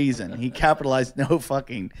fucking reason. He capitalized no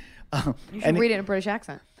fucking. You should read it in a British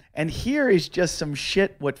accent. And here is just some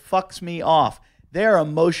shit what fucks me off. They're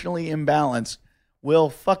emotionally imbalanced. Will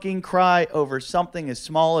fucking cry over something as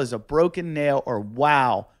small as a broken nail or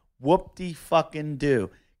wow, whoop-de fucking do.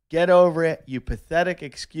 Get over it, you pathetic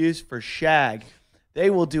excuse for shag. They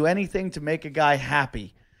will do anything to make a guy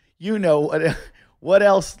happy. You know what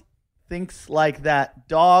else thinks like that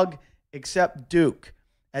dog except Duke,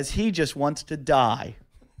 as he just wants to die.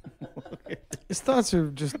 His thoughts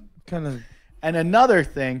are just kind of. And another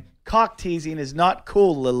thing, cock teasing is not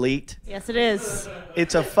cool, Lilith. Yes, it is.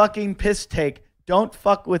 It's a fucking piss take. Don't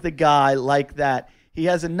fuck with a guy like that. He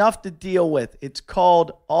has enough to deal with. It's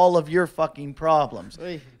called all of your fucking problems.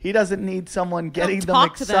 He doesn't need someone getting them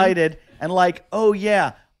talk to them. excited and like, oh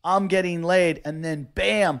yeah, I'm getting laid, and then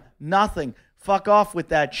bam, nothing. Fuck off with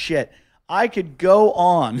that shit. I could go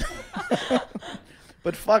on.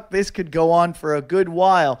 But fuck, this could go on for a good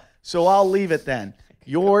while, so I'll leave it then.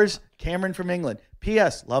 Yours, Cameron from England.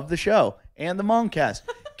 P.S. Love the show and the Moncast.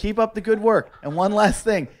 Keep up the good work. And one last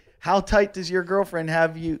thing. How tight does your girlfriend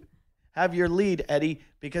have your lead, Eddie?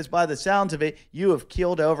 Because by the sounds of it, you have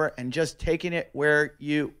keeled over and just taken it where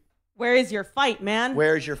is your fight, man?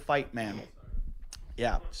 where's your fight, man?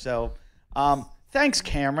 Yeah. So, thanks,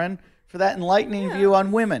 Cameron, for that enlightening view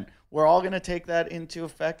on women. We're all going to take that into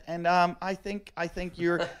effect, and I think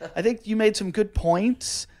you made some good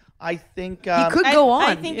points. I think He could go on.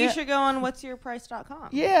 I think you should go on whatsyourprice.com.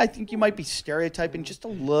 Yeah, I think you might be stereotyping just a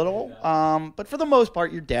little, but for the most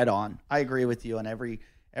part, you're dead on. I agree with you on every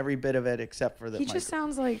bit of it, except for the. He just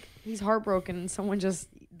sounds like he's heartbroken and someone just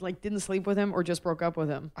like didn't sleep with him or just broke up with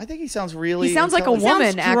him. I think he sounds really. He sounds like a intelligent.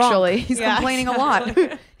 woman, sounds drunk. actually. He's Yeah. complaining a lot.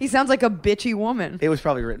 He sounds like a bitchy woman. It was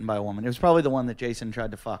probably written by a woman. It was probably the one that Jason tried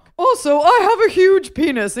to fuck. Also, I have a huge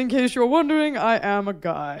penis. In case you're wondering, I am a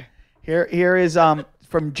guy. Here is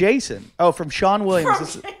from Jason. Oh, from Sean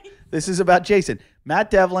Williams. This is about Jason. Matt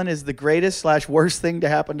Devlin is the greatest / worst thing to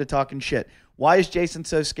happen to talking shit. Why is Jason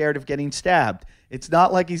so scared of getting stabbed? It's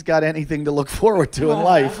not like he's got anything to look forward to in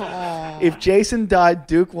life. If Jason died,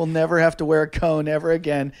 Duke will never have to wear a cone ever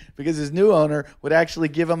again because his new owner would actually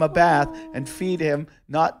give him a bath and feed him,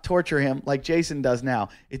 not torture him like Jason does now.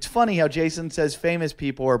 It's funny how Jason says famous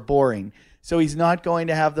people are boring, so he's not going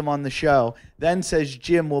to have them on the show, then says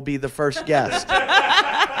Jim will be the first guest.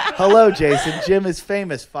 Hello, Jason. Jim is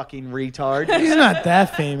famous, fucking retard. He's not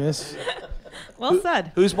that famous. Well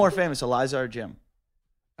said. Who's more famous, Eliza or Jim?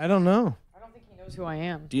 I don't know. I don't think he knows who I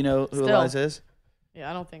am. Do you know who Still. Eliza is? Yeah,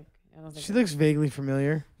 I don't think. She looks vaguely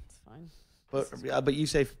familiar. it's fine. But you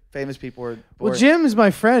say famous people are Well, boring. Jim is my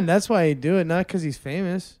friend. That's why I do it, not because he's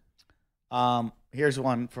famous. Here's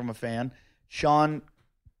one from a fan. Sean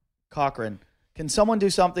Cochran. Can someone do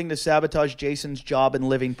something to sabotage Jason's job and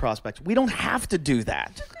living prospects? We don't have to do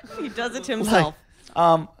that. He does it to himself.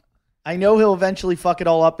 I know he'll eventually fuck it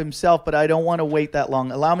all up himself, but I don't want to wait that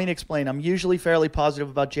long. Allow me to explain. I'm usually fairly positive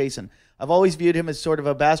about Jason. I've always viewed him as sort of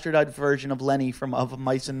a bastardized version of Lenny from Of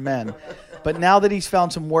Mice and Men. But now that he's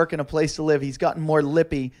found some work and a place to live, he's gotten more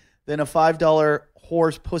lippy than a $5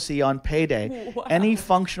 horse pussy on payday. Any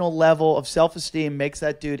functional level of self-esteem makes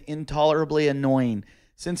that dude intolerably annoying.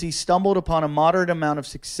 Since he stumbled upon a moderate amount of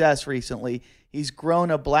success recently, he's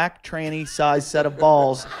grown a black tranny-sized set of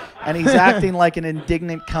balls, and he's acting like an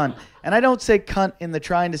indignant cunt. And I don't say cunt in the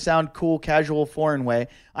trying to sound cool, casual, foreign way.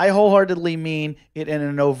 I wholeheartedly mean it in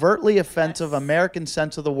an overtly offensive American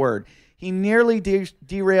sense of the word. He nearly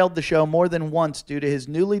derailed the show more than once due to his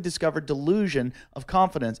newly discovered delusion of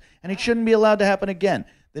confidence, and it shouldn't be allowed to happen again.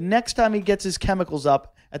 The next time he gets his chemicals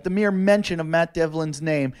up, at the mere mention of Matt Devlin's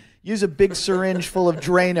name, use a big syringe full of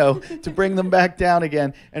Drano to bring them back down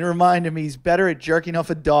again and remind him he's better at jerking off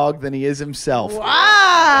a dog than he is himself.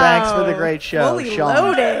 Wow. Thanks for the great show, Fully Sean.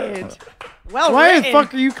 loaded. Well Why written. the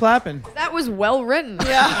fuck are you clapping? That was well written.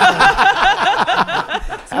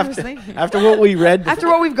 Seriously. After what we read, After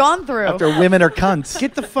what we've gone through. after women are cunts.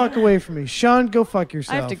 Get the fuck away from me. Sean, go fuck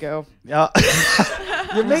yourself. I have to go.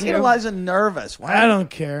 You're making you. Eliza nervous. Wow. I don't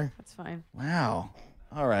care. That's fine. Wow.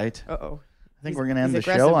 All right. Uh-oh. I think we're going to end he's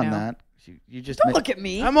the show on aggressive now. that. You just Don't look at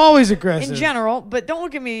me. I'm always aggressive. In general, but don't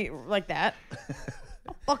look at me like that.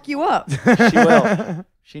 I'll fuck you up. She will.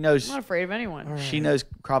 She knows. I'm not afraid of anyone. She knows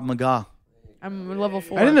Krav Maga. I'm level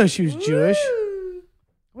 4. I didn't know she was Jewish.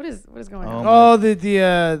 What is going Oh, on? Oh,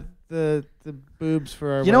 the boobs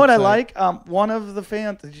for our You know what I website. like? One of the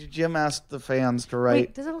fans, Jim asked the fans to write.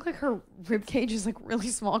 Wait, does it look like her rib cage is like really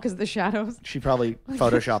small because of the shadows? She probably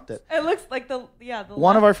photoshopped it. It looks like the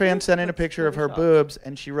One of left our fans boob sent in a looks picture of her photoshopped. boobs,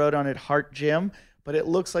 and she wrote on it "Heart Jim," but it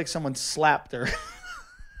looks like someone slapped her,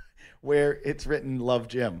 where it's written "Love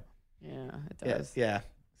Jim." Yeah, it Yeah, does. yeah.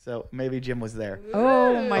 So maybe Jim was there.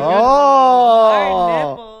 Oh my god. Oh,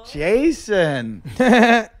 nipples. Jason.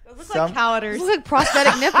 Those look Some- like cowders. Those look like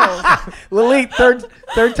prosthetic nipples. Lily,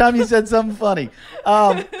 third time you said something funny.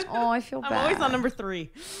 Oh, I feel bad. I'm always on number 3.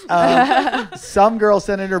 Some girl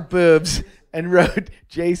sent in her boobs and wrote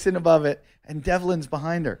Jason above it, and Devlin's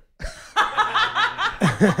behind her.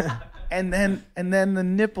 and then the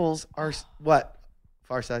nipples are what?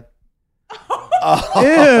 Far side.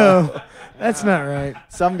 Ew. That's not right.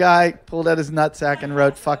 Some guy pulled out his nutsack and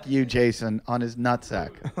wrote "fuck you, Jason" on his nutsack.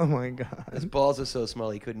 Oh my god. His balls are so small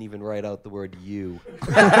he couldn't even write out the word "you." Fuck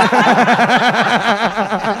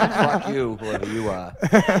you, whoever you are.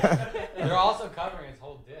 They're also covering his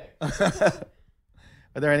whole dick.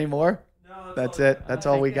 Are there any more? No. That's it. That's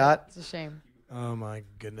all we got. It's a shame. Oh my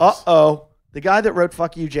goodness. Uh-oh. The guy that wrote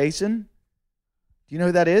 "fuck you, Jason." Do you know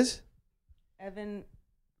who that is? Evan.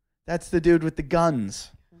 That's the dude with the guns.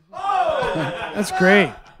 That's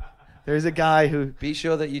great. There's a guy who. Be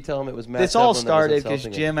sure that you tell him it was Matt. This all Devlin that was started because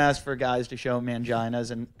insulting him. Jim asked for guys to show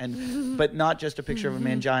manginas, and but not just a picture of a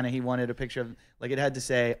mangina. He wanted a picture of, like, it had to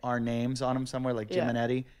say our names on him somewhere, like Jim Yeah. and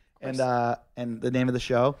Eddie, and the name of the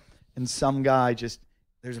show. And some guy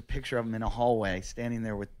there's a picture of him in a hallway standing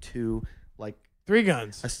there with two like 3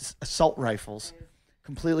 guns. assault rifles,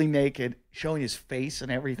 completely naked, showing his face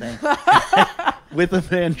and everything. With a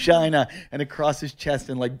mangina, and across his chest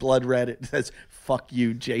in like blood red it says "fuck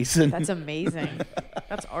you, Jason." That's amazing.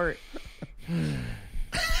 That's art.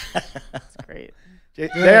 That's great.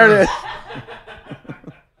 There it is.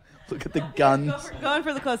 Look at the guns. Going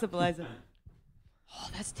for the close-up, Eliza. Oh,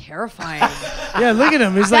 that's terrifying. Yeah, look at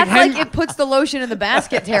him. He's That's like, like it puts the lotion in the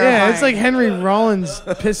basket terrifying. yeah, it's like Henry Rollins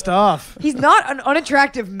pissed off. He's not an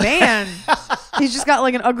unattractive man. He's just got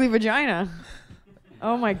like an ugly vagina.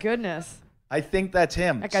 Oh my goodness. I think that's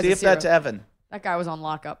him. That guy's See a if that's serial- Evan. That guy was on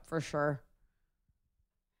lockup for sure.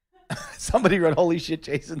 Somebody wrote, "Holy shit,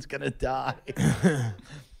 Jason's gonna die."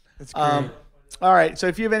 That's great. All right. So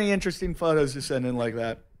if you have any interesting photos to send in like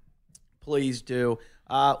that, please do.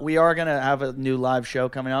 We are gonna have a new live show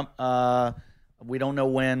coming up. We don't know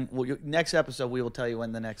when. Next episode, we will tell you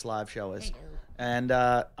when the next live show is. And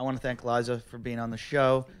I want to thank Liza for being on the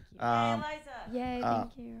show. Yay,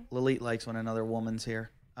 thank you. Lilith likes when another woman's here.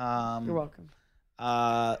 You're welcome.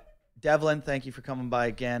 Devlin, thank you for coming by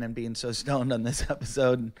again and being so stoned on this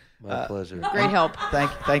episode. My pleasure. Great help.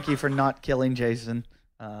 Thank you for not killing Jason.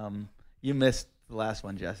 You missed the last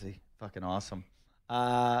one, Jesse. Fucking awesome.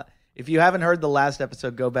 If you haven't heard the last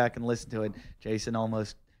episode, go back and listen to it. Jason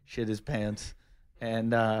almost shit his pants,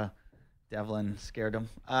 and Devlin scared him.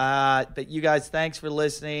 But you guys, thanks for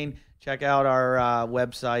listening. Check out our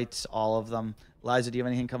websites, all of them. Liza, do you have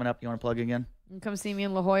anything coming up you want to plug again? You can come see me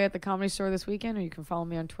in La Jolla at the Comedy Store this weekend, or you can follow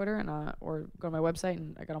me on Twitter and or go to my website,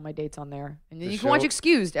 and I got all my dates on there. And then The you can watch show-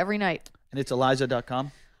 Excused every night. And it's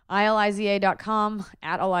Eliza.com. ILIZA.com,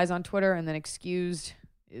 at Eliza on Twitter, and then Excused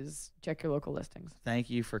is check your local listings. Thank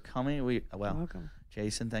you for coming. You're welcome.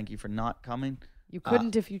 Jason, thank you for not coming. You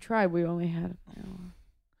couldn't if you tried. We only had,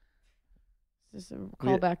 just a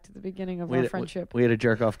callback to the beginning of our friendship. We had a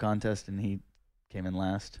jerk off contest, and he came in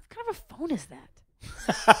last. What kind of a phone is that?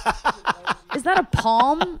 Is that a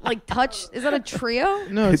Palm? Like touch? Is that a Trio?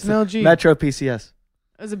 No, it's an LG. Metro PCS.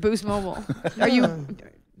 It's a Boost Mobile. Are you?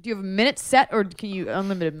 Do you have a minute set or can you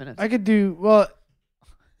unlimited minutes? I could do well.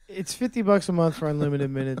 It's $50 a month for unlimited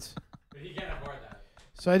minutes. But he can't afford that.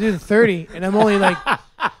 So I do the 30, and I'm only like,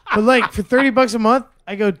 but like for $30 a month,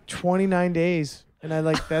 I go 29 days, and I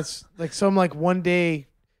like that's like so I'm like one day,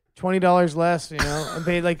 $20 less. You know, I'm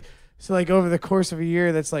paid like so like over the course of a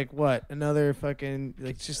year, that's like what another fucking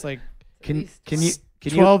like just like Can you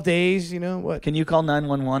 12 days. You know what? can you call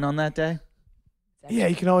 911 on that day? Yeah,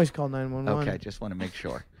 you can always call 911. Okay, just want to make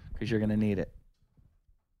sure because you're gonna need it.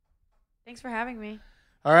 Thanks for having me.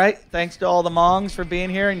 All right. Thanks to all the Mongs for being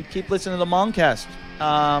here, and keep listening to the Mongcast.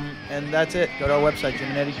 And that's it. Go to our website,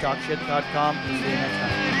 JimandEddieTalkShit.com. We'll see you next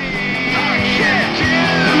time.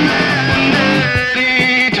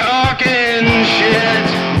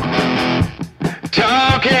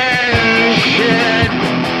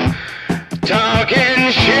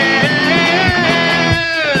 Talking shit.